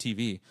through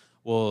TV.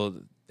 Well,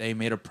 they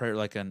made a prayer,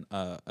 like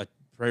a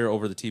prayer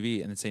over the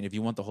TV, and then saying, if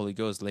you want the Holy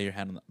Ghost, lay your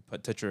hand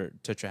touch your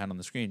hand on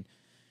the screen.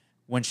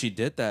 When she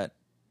did that,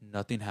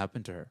 nothing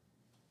happened to her.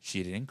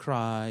 She didn't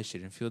cry. She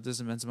didn't feel this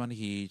immense amount of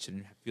heat. She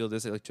didn't feel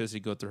this electricity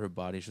go through her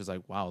body. She was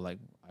like, wow, like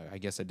I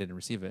guess I didn't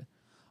receive it.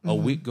 A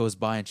week goes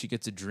by, and she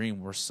gets a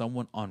dream where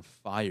someone on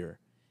fire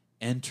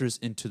enters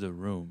into the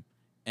room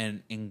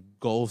and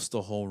engulfs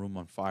the whole room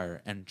on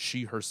fire. And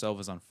she herself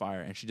is on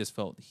fire, and she just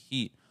felt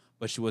heat,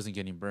 but she wasn't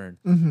getting burned.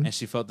 And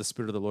she felt the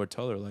Spirit of the Lord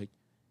tell her, like,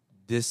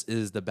 this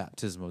is the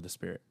baptism of the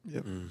Spirit.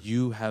 Yep.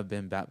 You have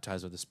been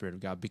baptized with the Spirit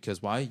of God.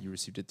 Because why? You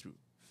received it through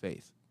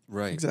faith.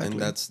 Right. Exactly. And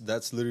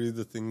that's literally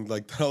the thing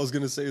like that I was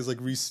going to say is like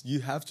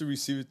you have to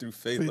receive it through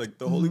faith. Like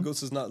the Holy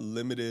Ghost is not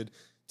limited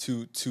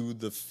to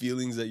the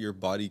feelings that your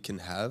body can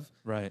have.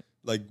 Right.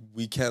 Like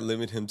we can't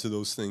limit him to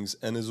those things.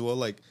 And as well,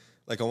 like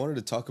I wanted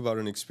to talk about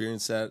an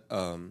experience that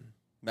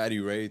Maddie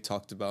Ray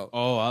talked about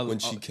when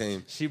she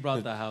came. She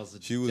brought the house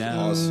down. She was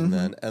awesome,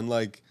 man. And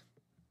like,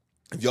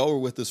 if y'all were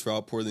with us for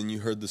Outpour, then you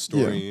heard the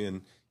story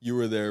and you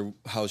were there,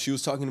 how she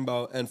was talking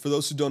about. And for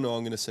those who don't know,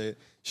 I'm going to say it.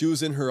 She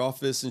was in her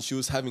office and she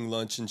was having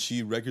lunch and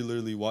she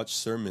regularly watched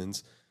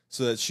sermons.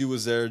 so that she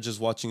was there just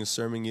watching a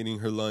sermon, eating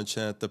her lunch,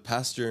 and the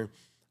pastor,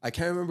 I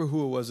can't remember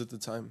who it was at the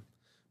time,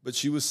 but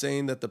she was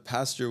saying that the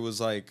pastor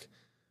was like,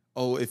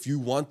 oh, if you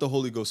want the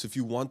Holy Ghost, if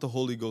you want the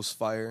Holy Ghost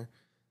fire,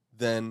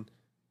 then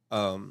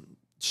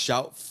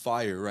shout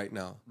fire right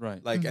now.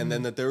 Right. Like, and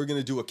then that they were going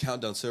to do a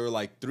countdown. So they were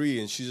like 3,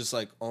 and she's just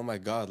like, oh my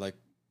God, like,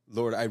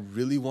 Lord, I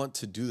really want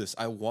to do this.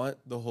 I want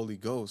the Holy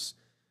Ghost,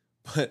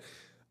 but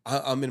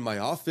I'm in my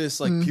office.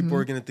 Like, people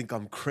are going to think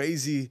I'm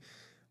crazy.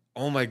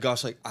 Oh my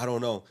gosh. Like, I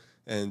don't know.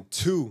 And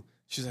 2,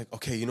 she's like,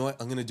 okay, you know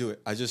what? I'm going to do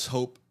it. I just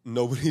hope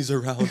nobody's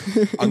around.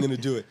 I'm going to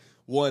do it.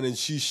 1, and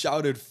she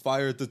shouted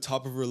fire at the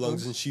top of her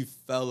lungs, and she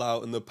fell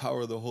out in the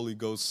power of the Holy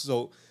Ghost.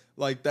 So,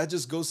 like, that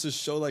just goes to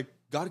show, like,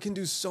 God can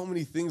do so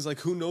many things. Like,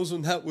 who knows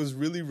when that was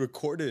really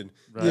recorded?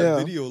 Right.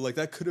 That video, like,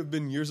 that could have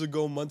been years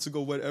ago, months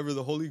ago, whatever.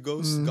 The Holy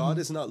Ghost, God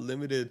is not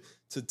limited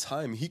to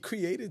time. He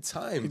created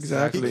time.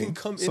 Exactly. He can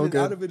come So in and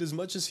good. out of it as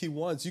much as he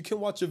wants. You can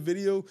watch a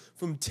video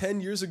from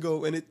 10 years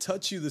ago, and it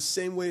touched you the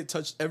same way it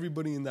touched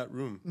everybody in that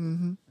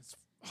room. It's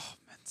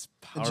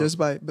And powerful. just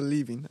by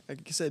believing,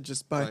 like you said,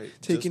 just by Right,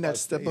 taking just by that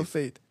step of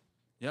faith.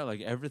 Yeah,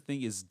 like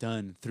everything is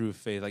done through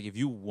faith. Like if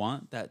you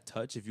want that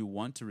touch, if you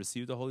want to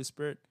receive the Holy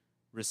Spirit,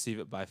 receive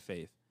it by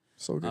faith.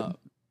 So good.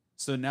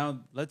 So now,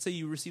 let's say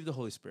you receive the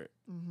Holy Spirit.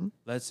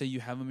 Let's say you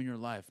have Him in your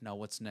life. Now,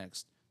 what's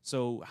next?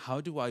 So, how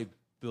do I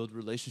build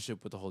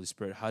relationship with the Holy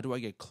Spirit? How do I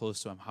get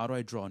close to Him? How do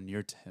I draw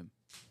near to Him?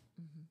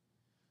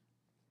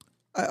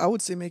 I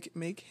would say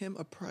make him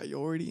a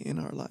priority in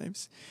our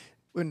lives.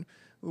 When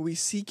we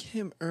seek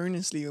him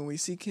earnestly, when we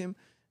seek him,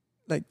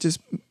 like just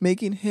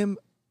making him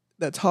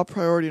that top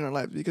priority in our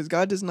lives, because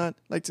God does not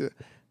like to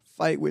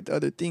fight with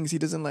other things. He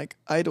doesn't like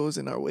idols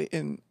in our way,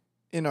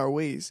 in our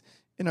ways,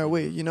 in our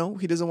way. You know,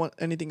 he doesn't want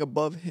anything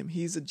above him.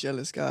 He's a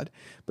jealous God.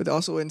 But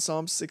also in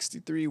Psalm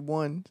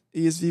 63:1,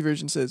 ESV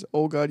version says,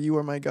 "Oh God, you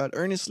are my God.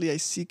 Earnestly I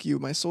seek you.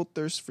 My soul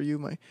thirsts for you.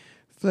 My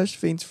flesh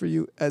faints for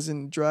you, as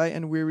in dry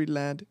and weary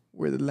land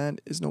where the land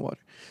is no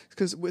water."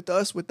 Because with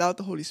us, without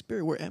the Holy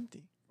Spirit, we're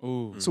empty.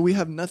 Ooh. So we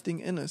have nothing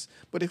in us.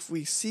 But if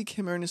we seek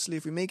him earnestly,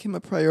 if we make him a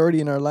priority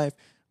in our life,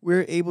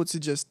 we're able to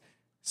just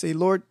say,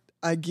 Lord,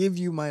 I give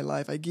you my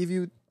life. I give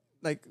you,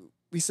 like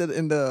we said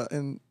in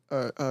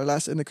our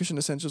last in the Christian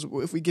Essentials,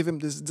 if we give him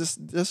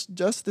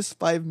just this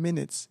 5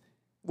 minutes,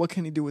 what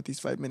can he do with these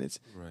 5 minutes?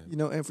 Right. You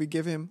know, and if we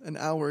give him an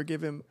hour,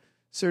 give him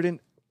certain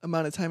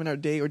amount of time in our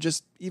day, or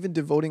just even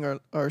devoting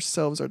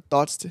ourselves, our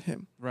thoughts to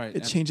him, Right.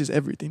 it changes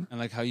everything. And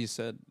like how you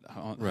said,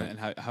 Right. and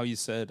how you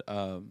said,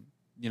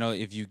 you know,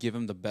 if you give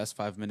Him the best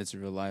 5 minutes of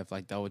your life,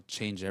 like that would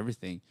change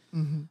everything.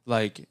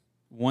 Like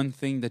one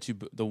thing that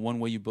the one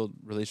way you build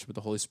relationship with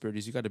the Holy Spirit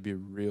is you got to be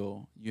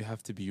real. You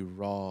have to be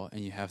raw,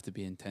 and you have to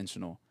be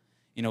intentional.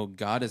 You know,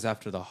 God is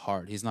after the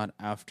heart. He's not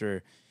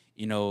after,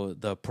 you know,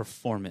 the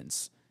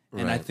performance.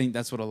 And I Right. think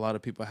that's what a lot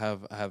of people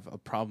have a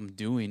problem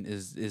doing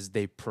is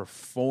they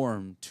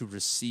perform to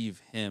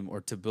receive Him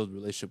or to build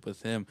relationship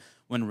with Him,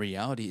 when in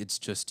reality it's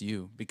just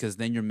you, because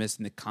then you're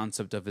missing the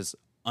concept of His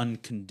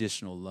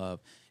unconditional love.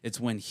 It's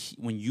when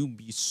you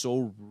be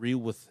so real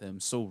with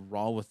Him, so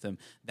raw with Him,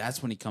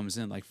 that's when He comes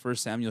in. Like 1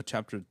 Samuel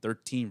chapter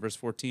 13 verse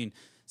 14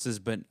 says,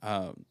 but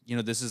you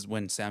know, this is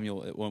when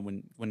Samuel,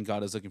 when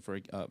God is looking for,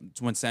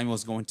 when Samuel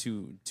is going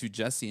to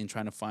Jesse and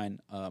trying to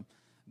find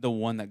the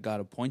one that God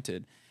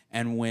appointed.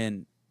 And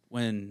when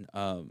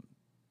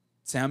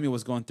Samuel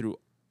was going through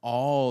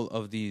all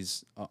of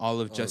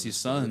Jesse's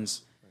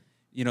sons,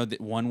 you know,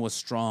 one was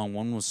strong,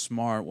 one was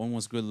smart, one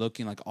was good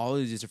looking, like all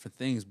of these different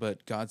things.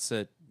 But God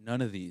said,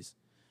 none of these,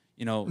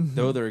 you know,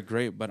 though they're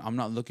great, but I'm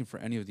not looking for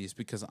any of these,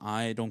 because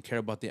I don't care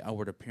about the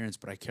outward appearance,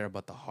 but I care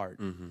about the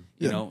heart.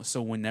 You know,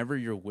 so whenever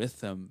you're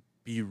with Him,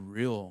 be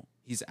real.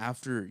 He's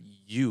after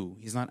you.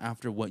 He's not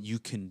after what you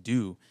can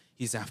do.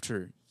 He's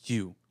after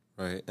you.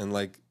 Right. And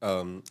like,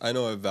 I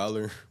know at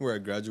Valor, where I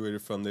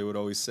graduated from, they would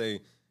always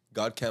say,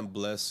 God can't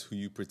bless who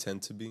you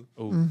pretend to be.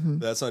 Oh, But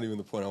that's not even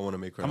the point I want to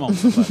make right come now. on,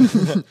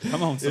 somebody.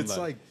 Come on, somebody. It's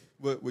like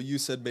what you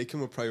said, make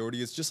him a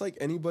priority. It's just like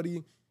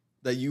anybody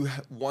that you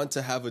want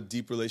to have a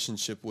deep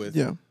relationship with.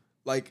 Yeah.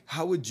 Like,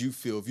 how would you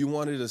feel if you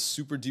wanted a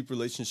super deep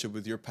relationship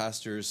with your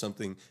pastor or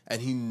something,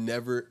 and he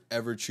never,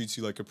 ever treats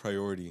you like a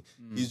priority?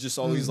 He's just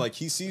always like,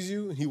 he sees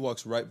you and he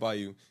walks right by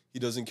you. He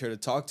doesn't care to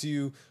talk to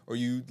you, or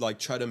you like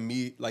try to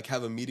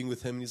have a meeting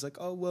with him, and he's like,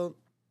 oh, well,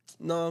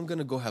 no, I'm going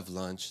to go have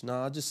lunch.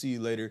 No, I'll just see you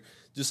later.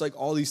 Just like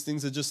all these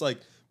things that just like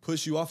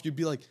push you off. You'd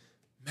be like,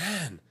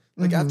 man,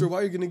 like after a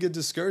while, you're going to get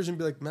discouraged and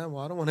be like, man,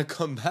 well, I don't want to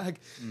come back.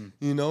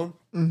 You know?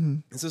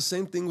 It's the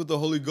same thing with the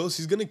Holy Ghost.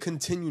 He's going to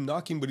continue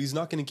knocking, but he's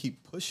not going to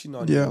keep pushing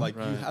on you. Like,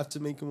 you have to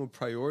make him a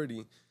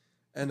priority.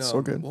 And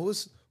So good. what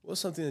was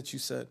something that you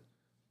said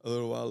a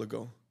little while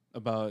ago?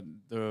 About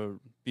the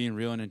being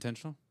real and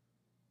intentional.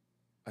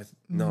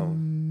 No,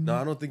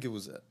 I don't think it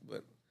was that.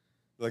 But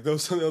like, that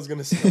was something I was going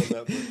to say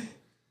on that. But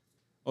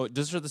Oh,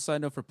 just for the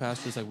side note for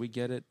pastors, like we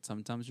get it.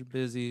 Sometimes you're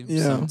busy.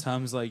 Yeah.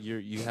 Sometimes like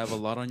you have a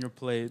lot on your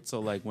plate. So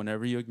like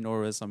whenever you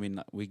ignore us, I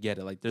mean, we get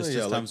it. Like there's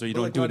just like, times where you but,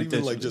 don't like, do not it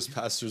even like intentionally. just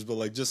pastors, but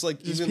like just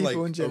Just even like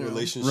people in a general.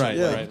 relationship. Right,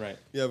 like, right.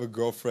 You have a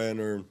girlfriend,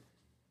 or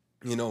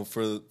you know,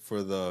 for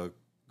the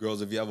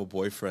girls, if you have a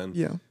boyfriend,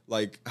 Yeah.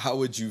 like how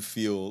would you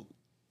feel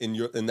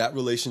in that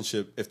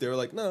relationship if they were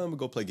like, no, I'm gonna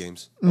go play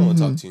games. I don't want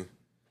to talk to you.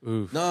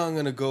 Oof. No, I'm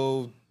gonna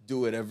go do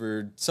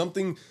whatever.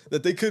 Something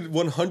that they could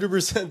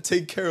 100%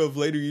 take care of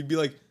later. You'd be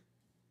like,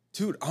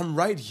 dude, I'm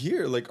right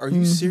here. Like, are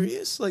you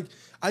serious? Like,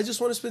 I just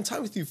want to spend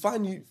time with you.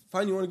 Fine, you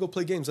want to go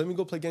play games. Let me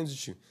go play games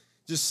with you.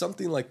 Just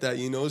something like that,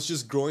 you know. It's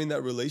just growing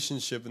that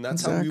relationship, and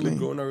that's how we would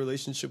grow in our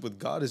relationship with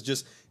God. Is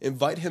just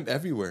invite Him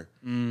everywhere.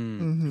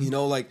 You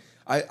know, like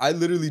I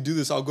literally do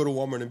this. I'll go to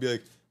Walmart and be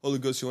like, Holy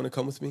Ghost, you want to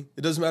come with me?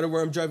 It doesn't matter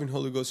where I'm driving.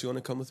 Holy Ghost, you want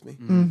to come with me?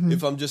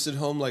 If I'm just at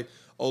home, like,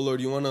 oh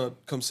Lord, you want to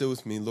come sit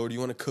with me? Lord, you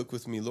want to cook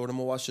with me? Lord, I'm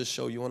gonna watch this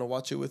show. You want to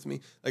watch it with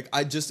me? Like,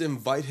 I just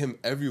invite Him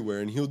everywhere,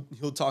 and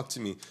He'll talk to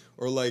me,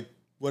 or like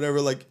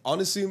whatever. Like,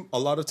 honestly, a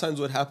lot of times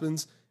what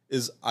happens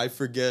is I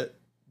forget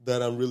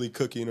that I'm really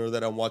cooking or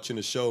that I'm watching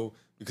a show,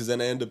 because then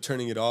I end up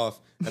turning it off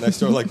and I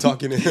start like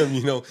talking to Him,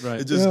 you know. Right.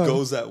 It just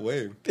goes that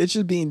way. It's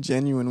just being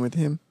genuine with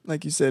Him.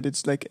 Like you said,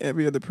 it's like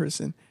every other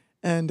person.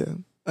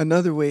 And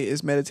another way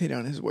is meditating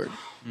on His word.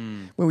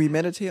 When we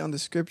meditate on the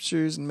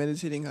scriptures and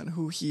meditating on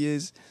who He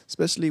is,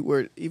 especially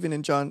where even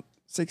in John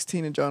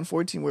 16 and John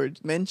 14, where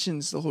it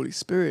mentions the Holy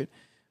Spirit,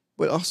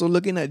 but also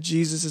looking at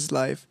Jesus's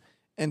life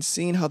and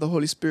seeing how the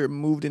Holy Spirit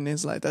moved in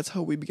His life. That's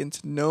how we begin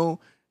to know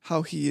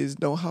how He is,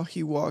 know how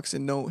He walks,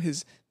 and know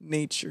His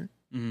nature.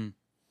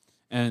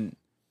 And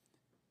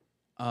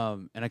I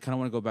kind of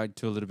want to go back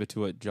to a little bit to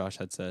what Josh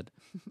had said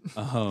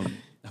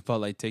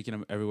about like taking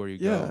Him everywhere you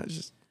go.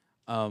 Just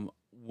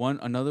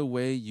Another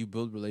way you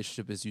build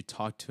relationship is you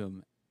talk to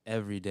Him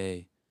every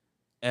day.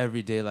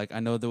 Like, I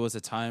know there was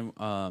a time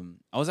I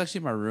was actually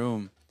in my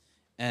room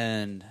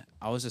and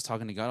I was just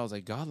talking to God. I was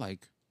like, God,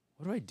 like,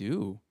 what do I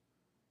do?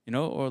 You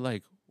know, or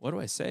like, what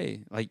do I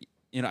say? Like,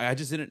 you know, I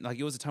just didn't, like,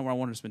 it was a time where I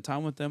wanted to spend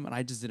time with them and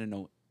I just didn't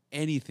know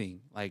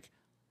anything. Like,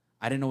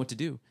 I didn't know what to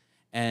do.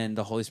 And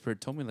the Holy Spirit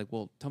told me, like,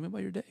 well, tell me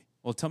about your day.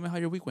 Well, tell me how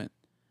your week went.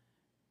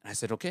 And I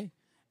said, okay.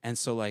 And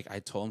so, like, I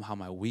told him how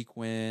my week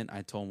went.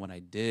 I told him what I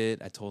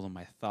did. I told him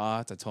my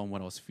thoughts. I told him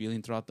what I was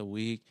feeling throughout the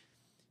week.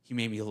 He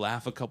made me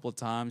laugh a couple of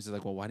times. He's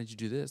like, well, why didn't you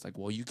do this? Like,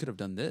 well, you could have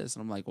done this.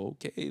 And I'm like,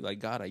 okay, like,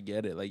 God, I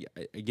get it. Like,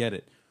 I get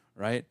it,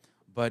 right?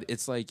 But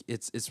it's like,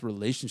 it's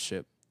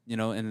relationship, you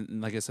know?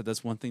 And like I said,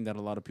 that's one thing that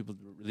a lot of people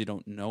really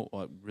don't know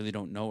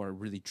or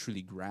really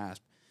truly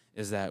grasp,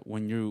 is that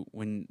when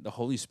the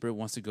Holy Spirit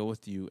wants to go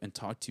with you and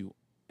talk to you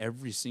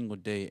every single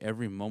day,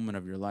 every moment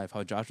of your life,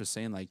 how Josh was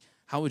saying, like,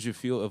 how would you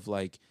feel if,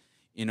 like,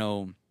 you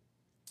know,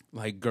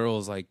 like,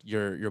 girls, like,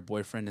 your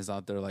boyfriend is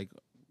out there, like,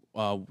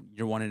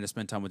 you're wanting to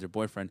spend time with your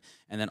boyfriend,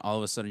 and then all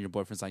of a sudden your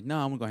boyfriend's like, no,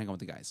 I'm gonna go hang out with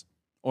the guys,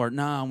 or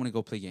no, I'm gonna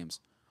go play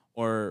games,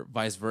 or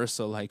vice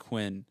versa. Like,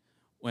 when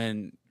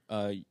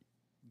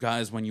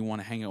guys, when you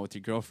want to hang out with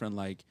your girlfriend,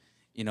 like,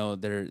 you know,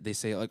 they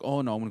say, like,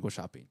 oh no, I'm gonna go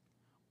shopping,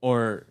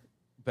 or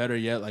better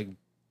yet, like,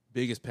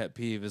 biggest pet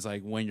peeve is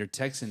like when you're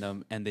texting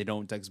them and they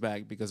don't text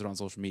back because they're on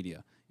social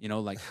media. You know,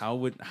 like, how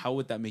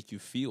would that make you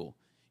feel?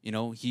 You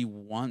know, he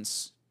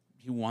wants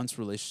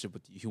relationship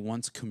with you. He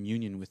wants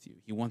communion with you.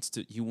 He wants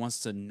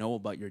to know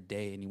about your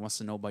day, and he wants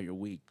to know about your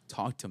week.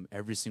 Talk to him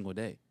every single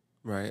day.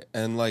 Right.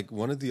 And like,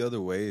 one of the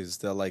other ways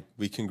that like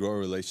we can grow a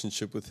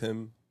relationship with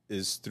Him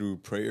is through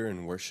prayer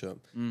and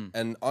worship.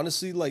 And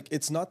honestly, like,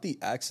 it's not the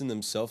acts in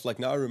themselves. Like,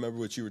 now I remember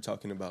what you were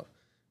talking about.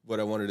 What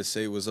I wanted to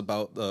say was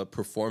about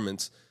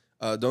performance.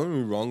 Don't get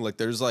me wrong. Like,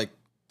 there's like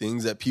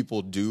things that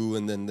people do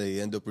and then they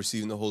end up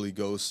receiving the Holy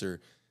Ghost, or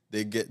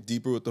they get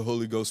deeper with the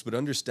Holy Ghost. But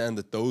understand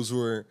that those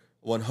were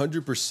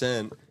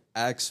 100%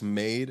 acts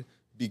made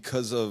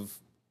because of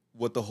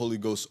what the Holy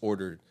Ghost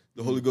ordered.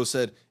 The Holy Ghost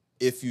said,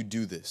 if you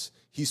do this.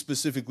 He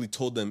specifically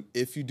told them,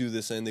 if you do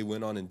this, and they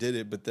went on and did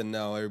it. But then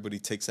now everybody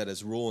takes that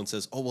as rule and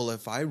says, oh, well,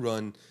 if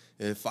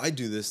I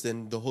do this,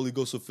 then the Holy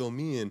Ghost will fill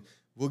me and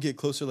we'll get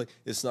closer. Like,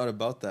 it's not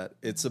about that.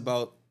 It's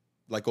about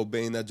like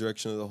obeying that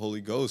direction of the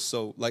Holy Ghost.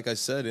 So like I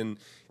said, in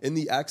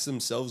the acts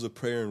themselves of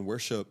prayer and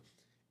worship,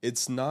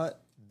 it's not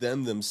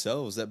them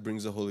themselves that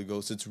brings the Holy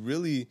Ghost. It's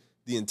really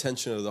the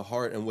intention of the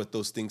heart and what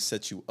those things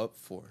set you up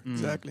for.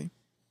 Exactly.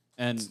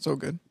 And so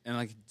good. And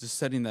like, just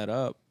setting that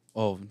up.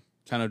 Oh,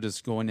 kind of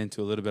just going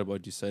into a little bit about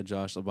what you said,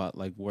 Josh, about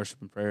like worship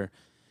and prayer.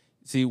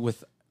 See,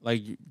 with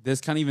like,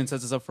 this kind of even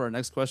sets us up for our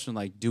next question.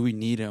 Like, do we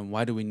need Him?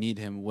 Why do we need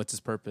Him? What's His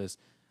purpose?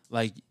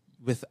 Like,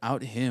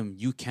 without Him,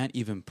 you can't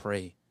even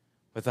pray.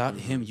 Without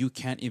Him, you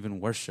can't even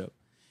worship.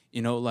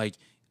 You know, like,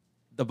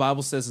 the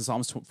Bible says in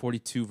Psalms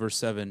 42, verse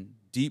 7,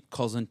 deep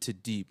calls unto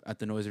deep at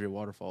the noise of your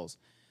waterfalls.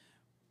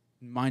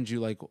 Mind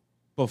you, like,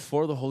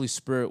 before the Holy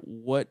Spirit,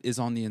 what is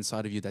on the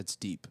inside of you that's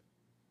deep?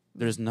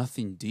 There's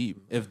nothing deep.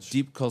 If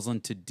deep calls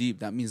unto deep,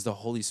 that means the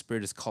Holy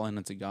Spirit is calling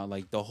unto God.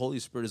 Like, the Holy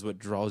Spirit is what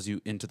draws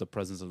you into the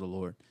presence of the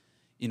Lord.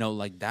 You know,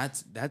 like,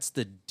 that's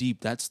the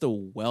deep, that's the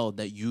well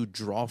that you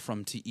draw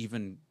from to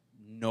even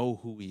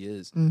know who He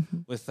is.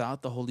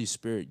 Without the Holy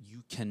Spirit,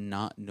 you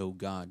cannot know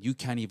God. You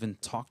can't even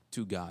talk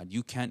to God.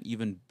 You can't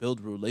even build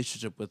a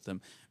relationship with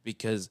Him,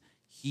 because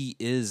He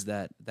is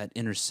that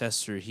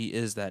intercessor. He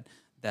is that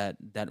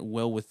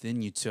well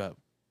within you to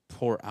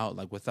pour out.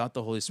 Like without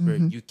the Holy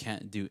Spirit, you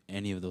can't do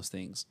any of those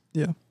things.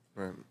 Yeah.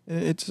 Right.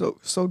 And it's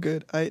so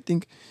good. I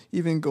think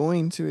even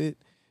going to it,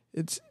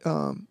 it's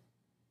I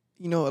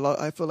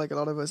feel like a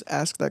lot of us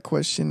ask that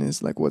question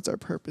is like, what's our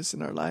purpose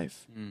in our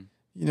life?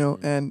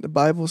 And the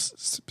Bible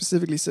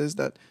specifically says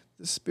that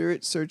the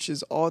Spirit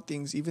searches all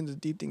things, even the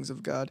deep things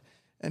of God,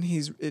 and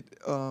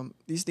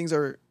these things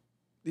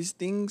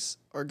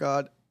are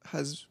God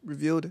has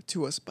revealed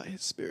to us by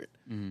His Spirit.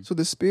 So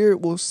the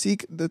Spirit will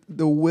seek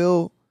the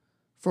will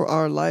for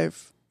our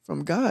life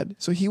from God.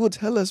 So He will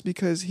tell us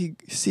because He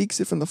seeks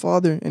it from the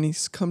Father, and He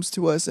comes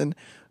to us and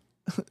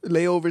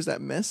layovers that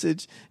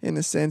message in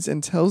a sense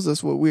and tells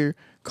us what we're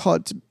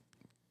called to,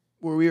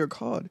 where we are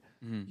called.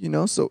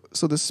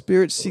 So the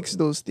Spirit seeks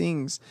those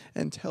things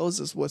and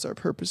tells us what's our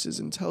purposes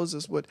and tells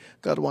us what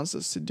God wants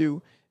us to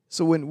do.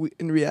 So when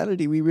in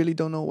reality we really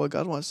don't know what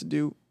God wants to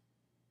do,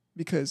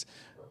 because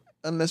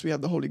unless we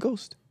have the Holy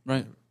Ghost,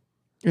 right?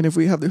 And if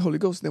we have the Holy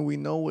Ghost, then we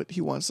know what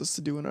He wants us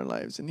to do in our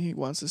lives, and He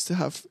wants us to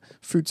have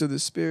fruits of the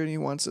Spirit, and He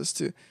wants us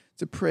to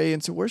pray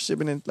and to worship.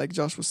 And then, like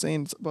Josh was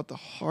saying, it's about the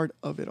heart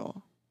of it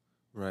all.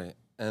 Right.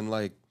 And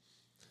like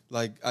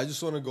I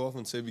just want to go off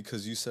and say,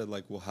 because you said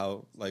like, well,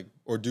 how, like,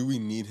 or do we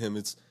need Him?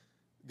 It's,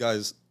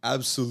 guys,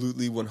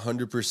 absolutely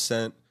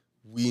 100%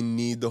 we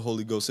need the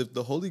Holy Ghost. If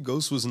the Holy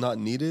Ghost was not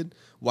needed,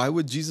 why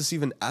would Jesus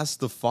even ask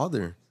the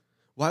Father?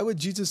 Why would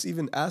Jesus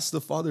even ask the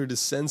Father to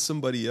send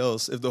somebody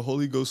else if the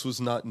Holy Ghost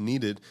was not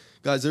needed?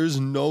 Guys, there's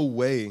no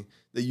way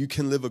that you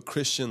can live a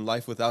Christian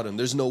life without Him.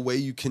 There's no way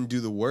you can do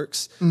the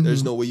works.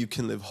 There's no way you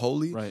can live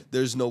holy. Right.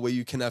 There's no way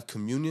you can have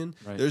communion.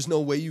 Right. There's no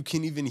way you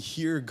can even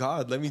hear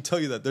God. Let me tell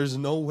you that. There's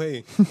no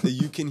way that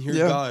you can hear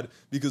God,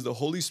 because the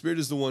Holy Spirit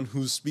is the one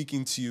who's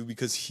speaking to you,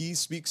 because He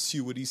speaks to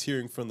you what He's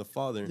hearing from the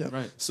Father. Yeah.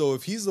 Right. So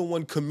if He's the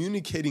one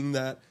communicating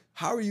that,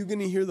 how are you going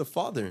to hear the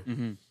Father?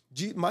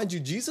 Mind you,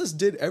 Jesus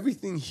did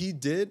everything He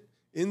did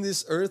in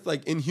this earth,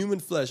 like in human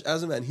flesh,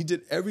 as a man. He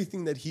did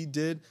everything that He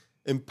did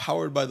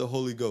empowered by the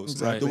Holy Ghost.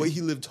 Exactly. The way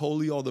He lived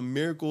holy, all the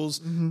miracles,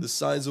 the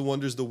signs and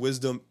wonders, the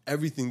wisdom,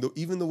 everything,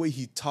 even the way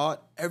He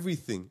taught,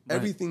 everything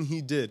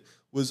He did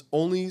was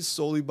only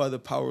solely by the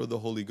power of the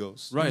Holy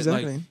Ghost. Right.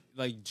 Exactly.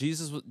 Like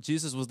Jesus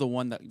was the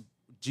one that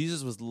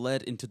Jesus was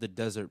led into the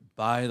desert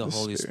by the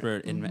Holy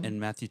Spirit in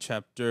Matthew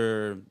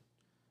chapter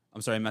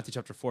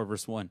 4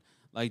 verse 1.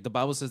 Like the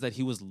Bible says that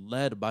He was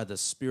led by the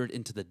Spirit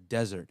into the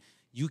desert.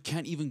 You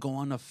can't even go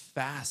on a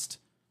fast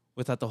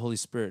without the Holy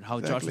Spirit. How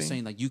Josh was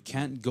saying, like you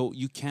can't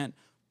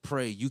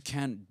pray, you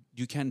can't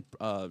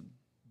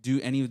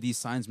do any of these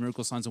signs,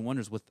 miracles, signs, and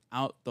wonders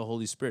without the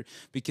Holy Spirit.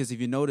 Because if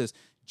you notice,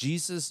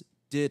 Jesus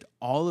did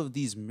all of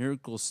these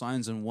miracles,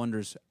 signs, and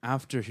wonders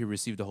after He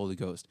received the Holy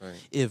Ghost. Right.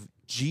 If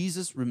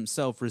Jesus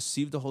Himself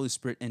received the Holy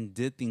Spirit and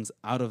did things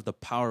out of the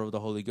power of the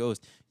Holy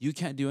Ghost, you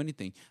can't do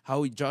anything.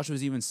 How Josh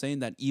was even saying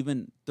that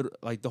even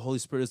like the Holy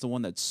Spirit is the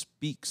one that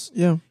speaks.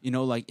 Yeah.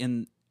 Like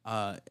in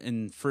 1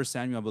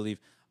 Samuel, I believe,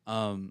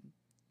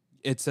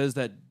 it says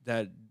that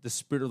the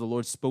Spirit of the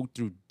Lord spoke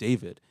through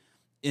David.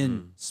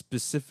 In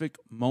specific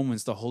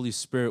moments, the Holy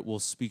Spirit will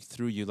speak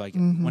through you. Like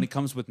when it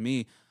comes with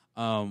me,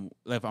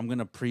 like if I'm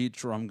gonna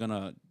preach or I'm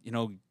gonna,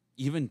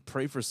 even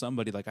pray for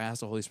somebody, like I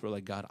ask the Holy Spirit,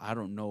 like, God, I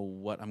don't know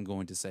what I'm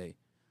going to say.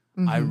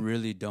 I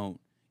really don't.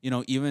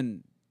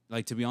 Even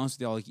like, to be honest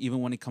with y'all, like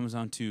even when it comes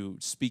down to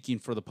speaking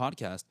for the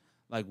podcast,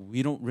 like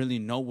we don't really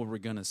know what we're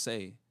gonna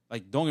say.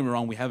 Like, don't get me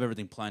wrong, we have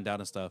everything planned out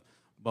and stuff.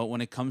 But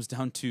when it comes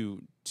down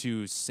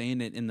to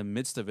saying it in the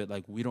midst of it,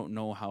 like we don't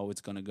know how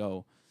it's gonna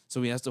go. So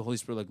we ask the Holy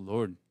Spirit, like,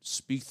 Lord,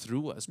 speak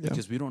through us,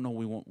 because we don't know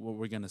what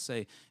we're gonna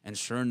say. And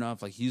sure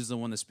enough, like He's the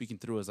one that's speaking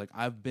through us. Like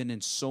I've been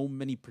in so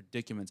many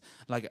predicaments.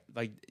 Like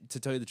to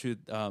tell you the truth,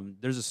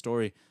 there's a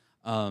story.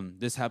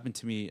 This happened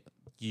to me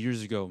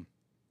years ago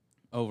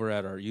over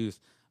at our youth.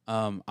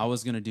 I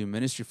was gonna do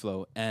ministry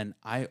flow, and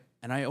I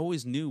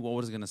always knew what I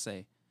was gonna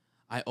say.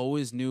 I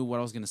always knew what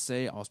I was gonna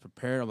say. I was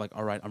prepared. I'm like,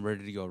 all right, I'm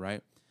ready to go.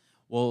 Right.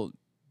 Well,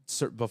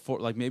 before,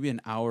 like maybe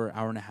an hour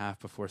and a half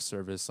before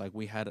service, like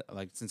we had,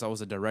 like, since I was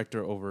a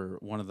director over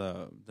one of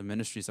the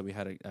ministries that we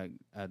had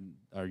at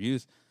our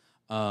youth,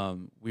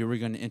 we were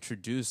going to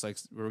introduce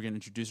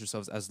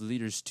ourselves as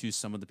leaders to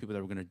some of the people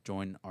that were going to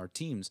join our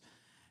teams.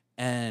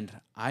 And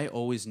I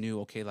always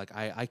knew, okay, like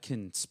I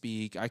can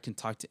speak, I can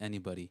talk to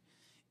anybody.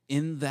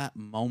 In that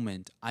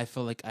moment, I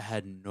felt like I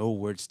had no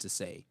words to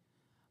say.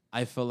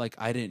 I felt like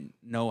I didn't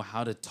know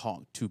how to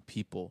talk to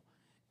people.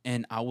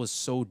 And I was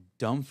so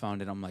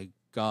dumbfounded. I'm like,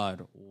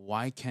 God,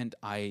 why can't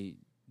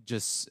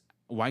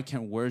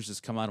words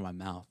just come out of my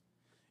mouth?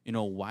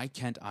 Why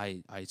can't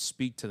I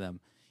speak to them?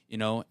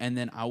 And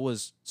then I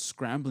was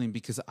scrambling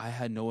because I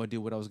had no idea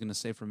what I was going to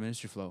say for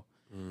Ministry Flow.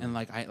 And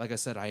like I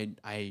said,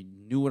 I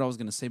knew what I was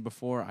going to say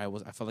before. I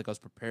felt like I was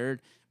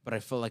prepared, but I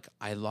felt like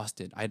I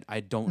lost it. I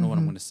don't know what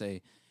I'm going to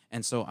say.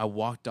 And so I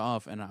walked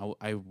off, and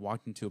I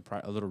walked into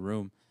a little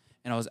room,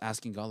 and I was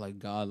asking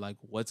God, like,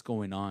 what's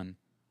going on?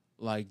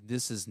 Like,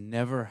 this has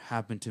never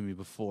happened to me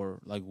before.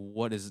 Like,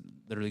 what is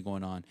literally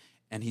going on?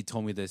 And He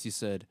told me this. He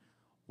said,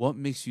 what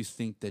makes you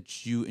think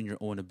that you in your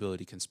own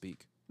ability can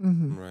speak?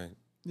 Right.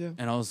 Yeah.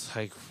 And I was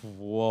like,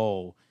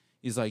 whoa.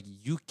 He's like,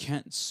 you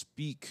can't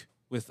speak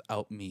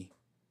without me.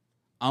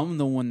 I'm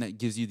the one that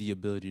gives you the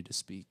ability to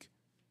speak.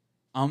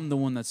 I'm the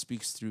one that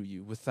speaks through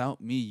you.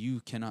 Without me, you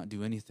cannot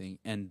do anything.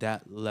 And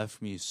that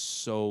left me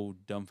so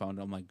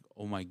dumbfounded. I'm like,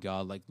 oh my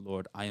God, like,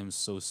 Lord, I am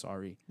so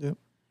sorry. Yep.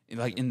 And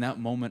like in that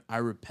moment, I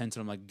repented.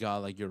 I'm like,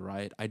 God, like, you're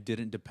right. I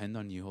didn't depend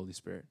on you, Holy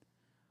Spirit.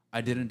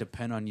 I didn't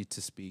depend on you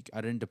to speak.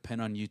 I didn't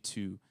depend on you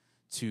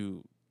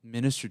to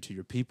minister to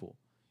your people.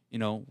 You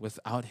know,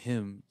 without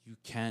him, you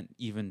can't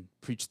even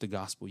preach the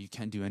gospel. You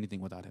can't do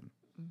anything without him.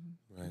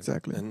 Right.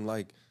 Exactly. And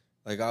like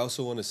I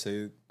also want to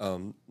say,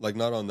 like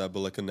not on that, but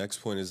like a next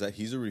point is that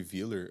he's a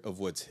revealer of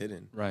what's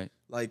hidden. Right.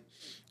 Like,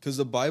 because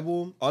the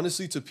Bible,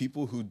 honestly, to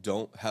people who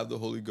don't have the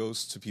Holy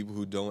Ghost, to people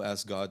who don't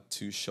ask God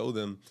to show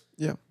them,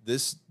 Yeah.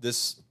 this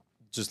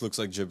just looks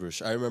like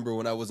gibberish. I remember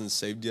when I wasn't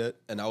saved yet,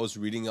 and I was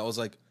reading, I was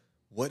like,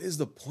 what is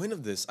the point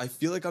of this? I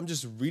feel like I'm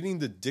just reading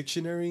the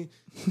dictionary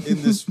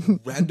in this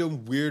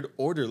random weird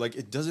order. Like,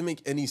 it doesn't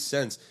make any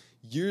sense.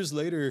 Years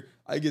later,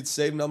 I get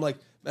saved, and I'm like,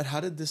 man,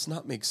 how did this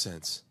not make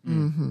sense?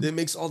 It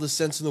makes all the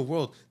sense in the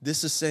world.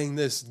 This is saying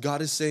this.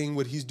 God is saying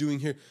what he's doing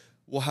here.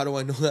 Well, how do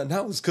I know that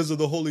now? It's because of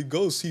the Holy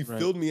Ghost. He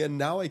filled me, and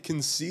now I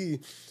can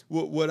see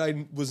what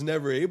I was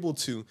never able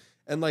to.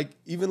 And like,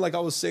 even like I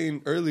was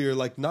saying earlier,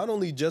 like not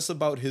only just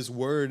about his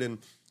word and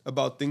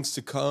about things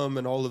to come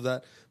and all of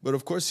that, but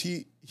of course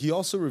he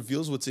also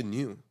reveals what's in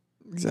you.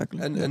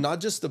 Exactly. And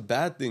not just the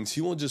bad things.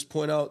 He won't just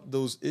point out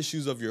those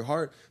issues of your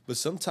heart, but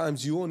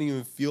sometimes you won't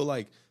even feel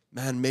like,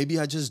 man, maybe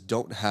I just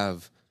don't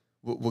have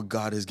what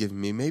God has given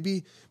me.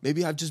 Maybe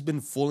I've just been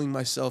fooling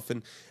myself,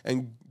 and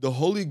the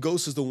Holy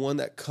Ghost is the one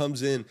that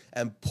comes in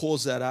and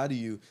pulls that out of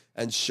you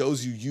and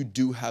shows you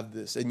do have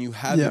this, and you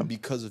have it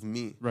because of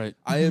me. Right.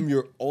 I am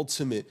your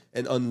ultimate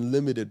and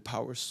unlimited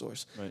power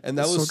source. Right. And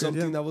that That's was so good,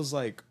 something that was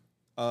like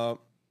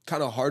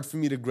kind of hard for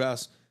me to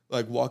grasp.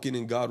 Like walking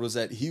in God was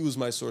that he was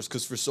my source,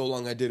 because for so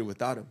long I did it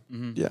without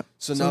him. Yeah.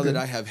 So So now good.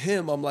 that I have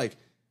him, I'm like,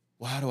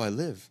 well, how do I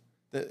live?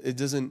 It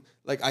doesn't,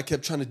 like, I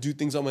kept trying to do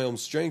things on my own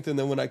strength. And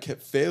then when I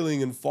kept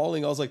failing and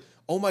falling, I was like,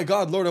 oh my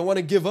God, Lord, I want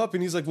to give up.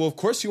 And he's like, well, of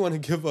course you want to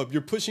give up.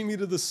 You're pushing me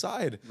to the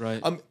side. Right.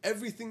 I'm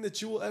everything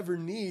that you will ever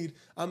need.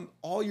 I'm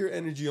all your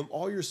energy. I'm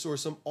all your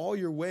source. I'm all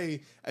your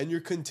way. And you're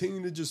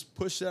continuing to just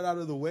push that out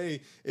of the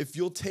way. If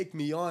you'll take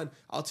me on,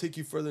 I'll take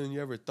you further than you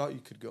ever thought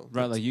you could go.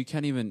 Right. Like you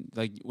can't even,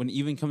 like when it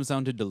even comes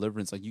down to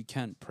deliverance, like you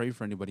can't pray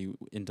for anybody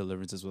in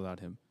deliverances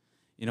without him.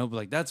 You know, but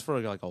like that's for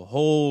like a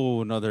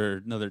whole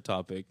another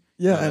topic.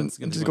 Yeah, And and it's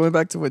gonna just be going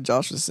back to what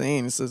Josh was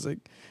saying, it says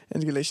like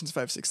in Galatians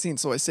 5:16.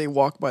 So I say,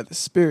 walk by the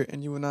Spirit,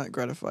 and you will not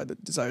gratify the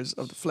desires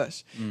of the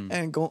flesh.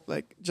 And go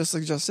like Josh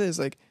says,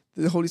 like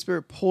the Holy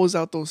Spirit pulls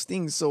out those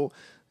things. So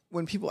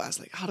when people ask,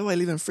 like, how do I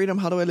live in freedom?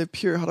 How do I live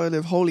pure? How do I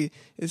live holy?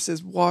 It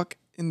says, walk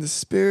in the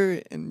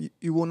Spirit, and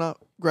you will not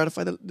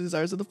gratify the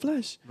desires of the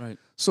flesh. Right.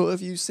 So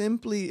if you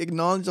simply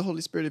acknowledge the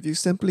Holy Spirit, if you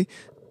simply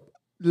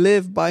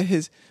live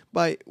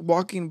by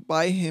walking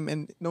by him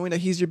and knowing that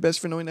he's your best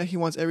friend, knowing that he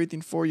wants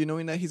everything for you,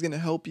 knowing that he's going to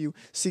help you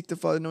seek the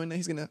Father, knowing that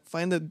he's going to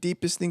find the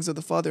deepest things of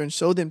the Father and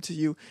show them to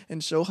you,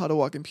 and show how to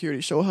walk in purity,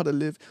 show how to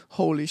live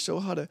holy, show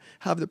how to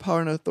have the power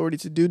and authority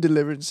to do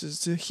deliverances,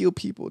 to heal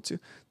people, to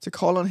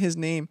call on his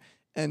name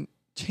and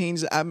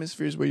change the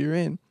atmospheres where you're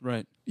in.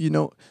 Right. You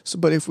know, so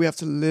but if we have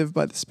to live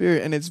by the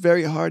Spirit, and it's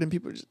very hard, and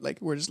people are just like,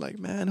 we're just like,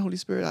 man, Holy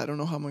Spirit, I don't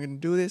know how I'm going to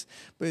do this,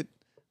 but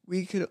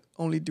we could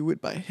only do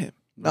it by him.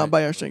 Not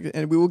by our strength.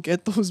 And we will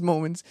get those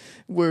moments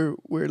where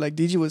like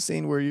DJ was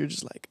saying, where you're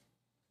just like,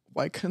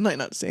 why couldn't I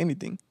not say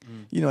anything?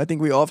 You know, I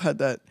think we all have had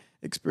that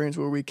experience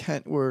where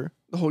where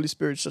the Holy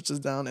Spirit shuts us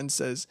down and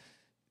says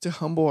to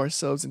humble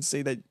ourselves and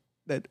say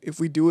that if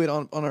we do it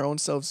on our own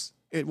selves,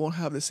 it won't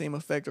have the same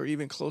effect or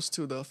even close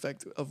to the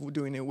effect of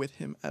doing it with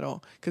him at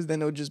all. Because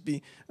then it'll just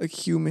be a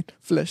human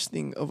flesh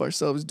thing of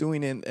ourselves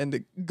doing it, and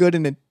the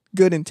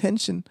good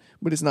intention,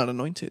 but it's not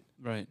anointed.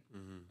 Right.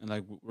 And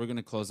like we're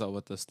gonna close out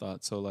with this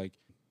thought. So like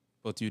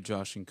both you,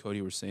 Josh, and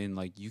Cody were saying,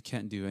 like you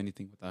can't do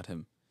anything without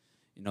him.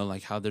 You know,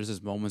 like how there's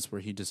this moments where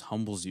he just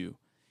humbles you.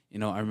 You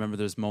know, I remember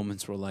there's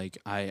moments where like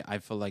I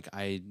felt like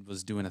I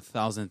was doing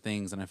 1,000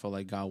 things, and I felt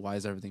like, God, why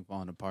is everything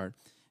falling apart?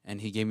 And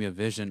he gave me a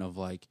vision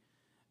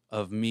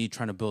of me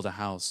trying to build a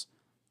house,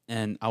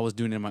 and I was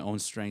doing it in my own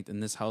strength,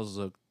 and this house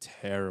looked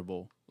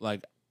terrible.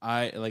 Like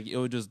it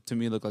would just to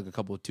me look like a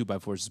couple of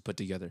 2x4s just put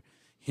together.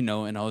 You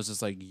know, and I was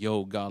just like,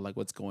 yo, God, like,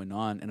 what's going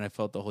on? And I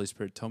felt the Holy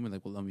Spirit tell me,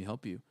 like, well, let me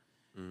help you.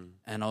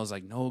 And I was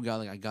like, no,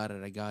 God, like, I got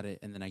it.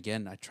 And then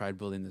again, I tried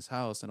building this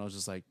house, and I was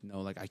just like,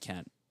 no, like, I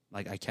can't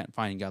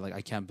find God. Like,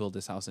 I can't build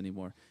this house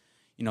anymore.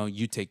 You know,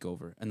 you take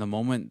over. And the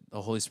moment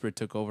the Holy Spirit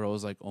took over, I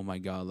was like, oh my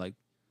God, like,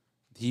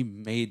 he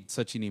made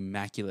such an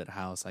immaculate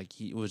house.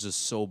 Like, it was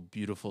just so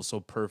beautiful, so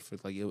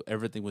perfect. Like,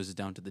 everything was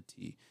down to the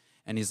T.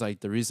 And he's like,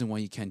 the reason why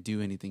you can't do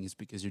anything is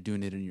because you're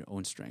doing it in your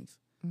own strength.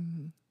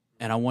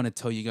 And I want to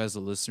tell you guys, the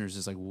listeners,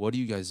 is like, what are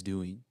you guys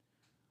doing?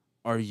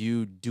 Are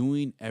you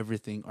doing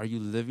everything? Are you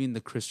living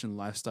the Christian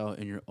lifestyle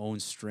in your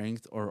own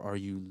strength, or are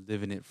you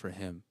living it for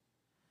him?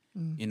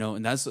 You know,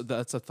 and that's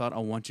a thought I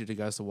want you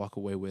guys to walk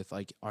away with.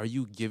 Like, are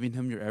you giving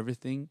him your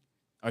everything?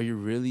 Are you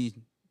really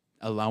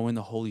allowing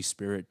the Holy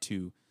Spirit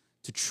to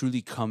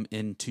truly come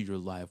into your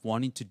life,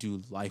 wanting to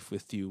do life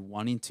with you,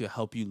 wanting to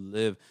help you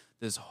live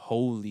this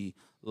holy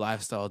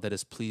lifestyle that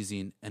is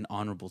pleasing and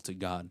honorable to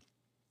God?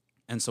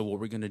 And so what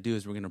we're going to do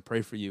is we're going to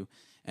pray for you,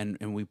 and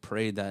we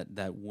pray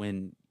that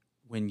when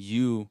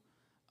you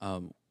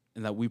and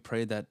that we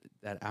pray that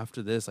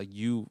after this, like,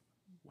 you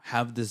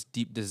have this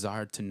deep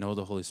desire to know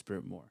the Holy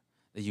Spirit more,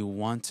 that you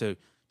want to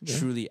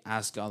truly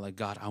ask God, like,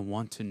 God, I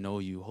want to know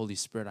you. Holy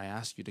Spirit, I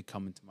ask you to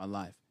come into my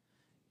life,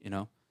 you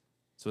know?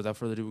 So without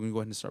further ado, we're going to go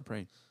ahead and start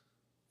praying.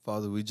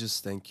 Father, we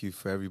just thank you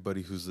for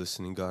everybody who's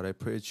listening, God. I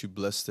pray that you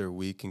bless their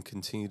week and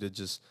continue to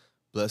just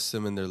bless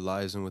them in their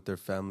lives and with their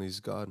families,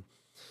 God.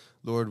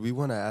 Lord, we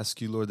want to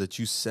ask you, Lord, that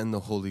you send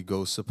the Holy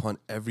Ghost upon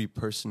every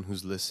person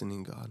who's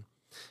listening, God.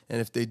 And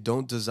if they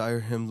don't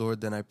desire him,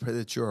 Lord, then I pray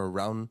that you're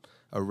around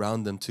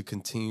them to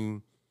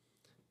continue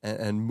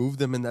and move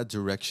them in that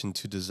direction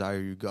to desire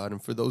you, God.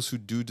 And for those who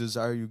do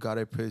desire you, God,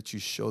 I pray that you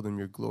show them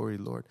your glory,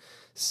 Lord.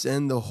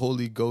 Send the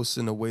Holy Ghost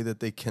in a way that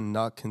they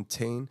cannot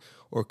contain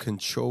or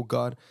control,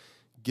 God.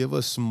 Give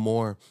us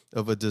more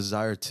of a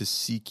desire to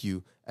seek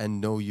you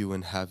and know you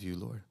and have you,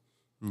 Lord.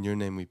 In your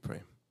name we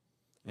pray.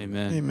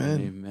 Amen.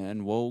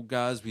 Amen. Well,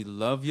 guys, we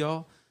love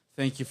y'all.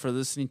 Thank you for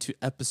listening to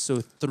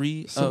episode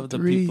 3 of the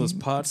People's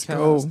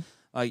Podcast.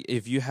 Like,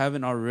 if you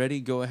haven't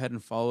already, go ahead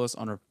and follow us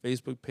on our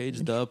Facebook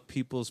page, The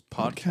People's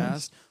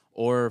Podcast,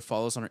 or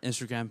follow us on our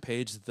Instagram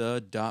page,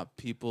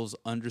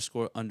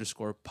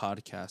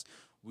 the.peoples__podcast.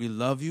 We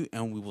love you,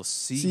 and we will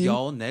see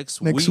y'all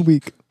next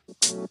week.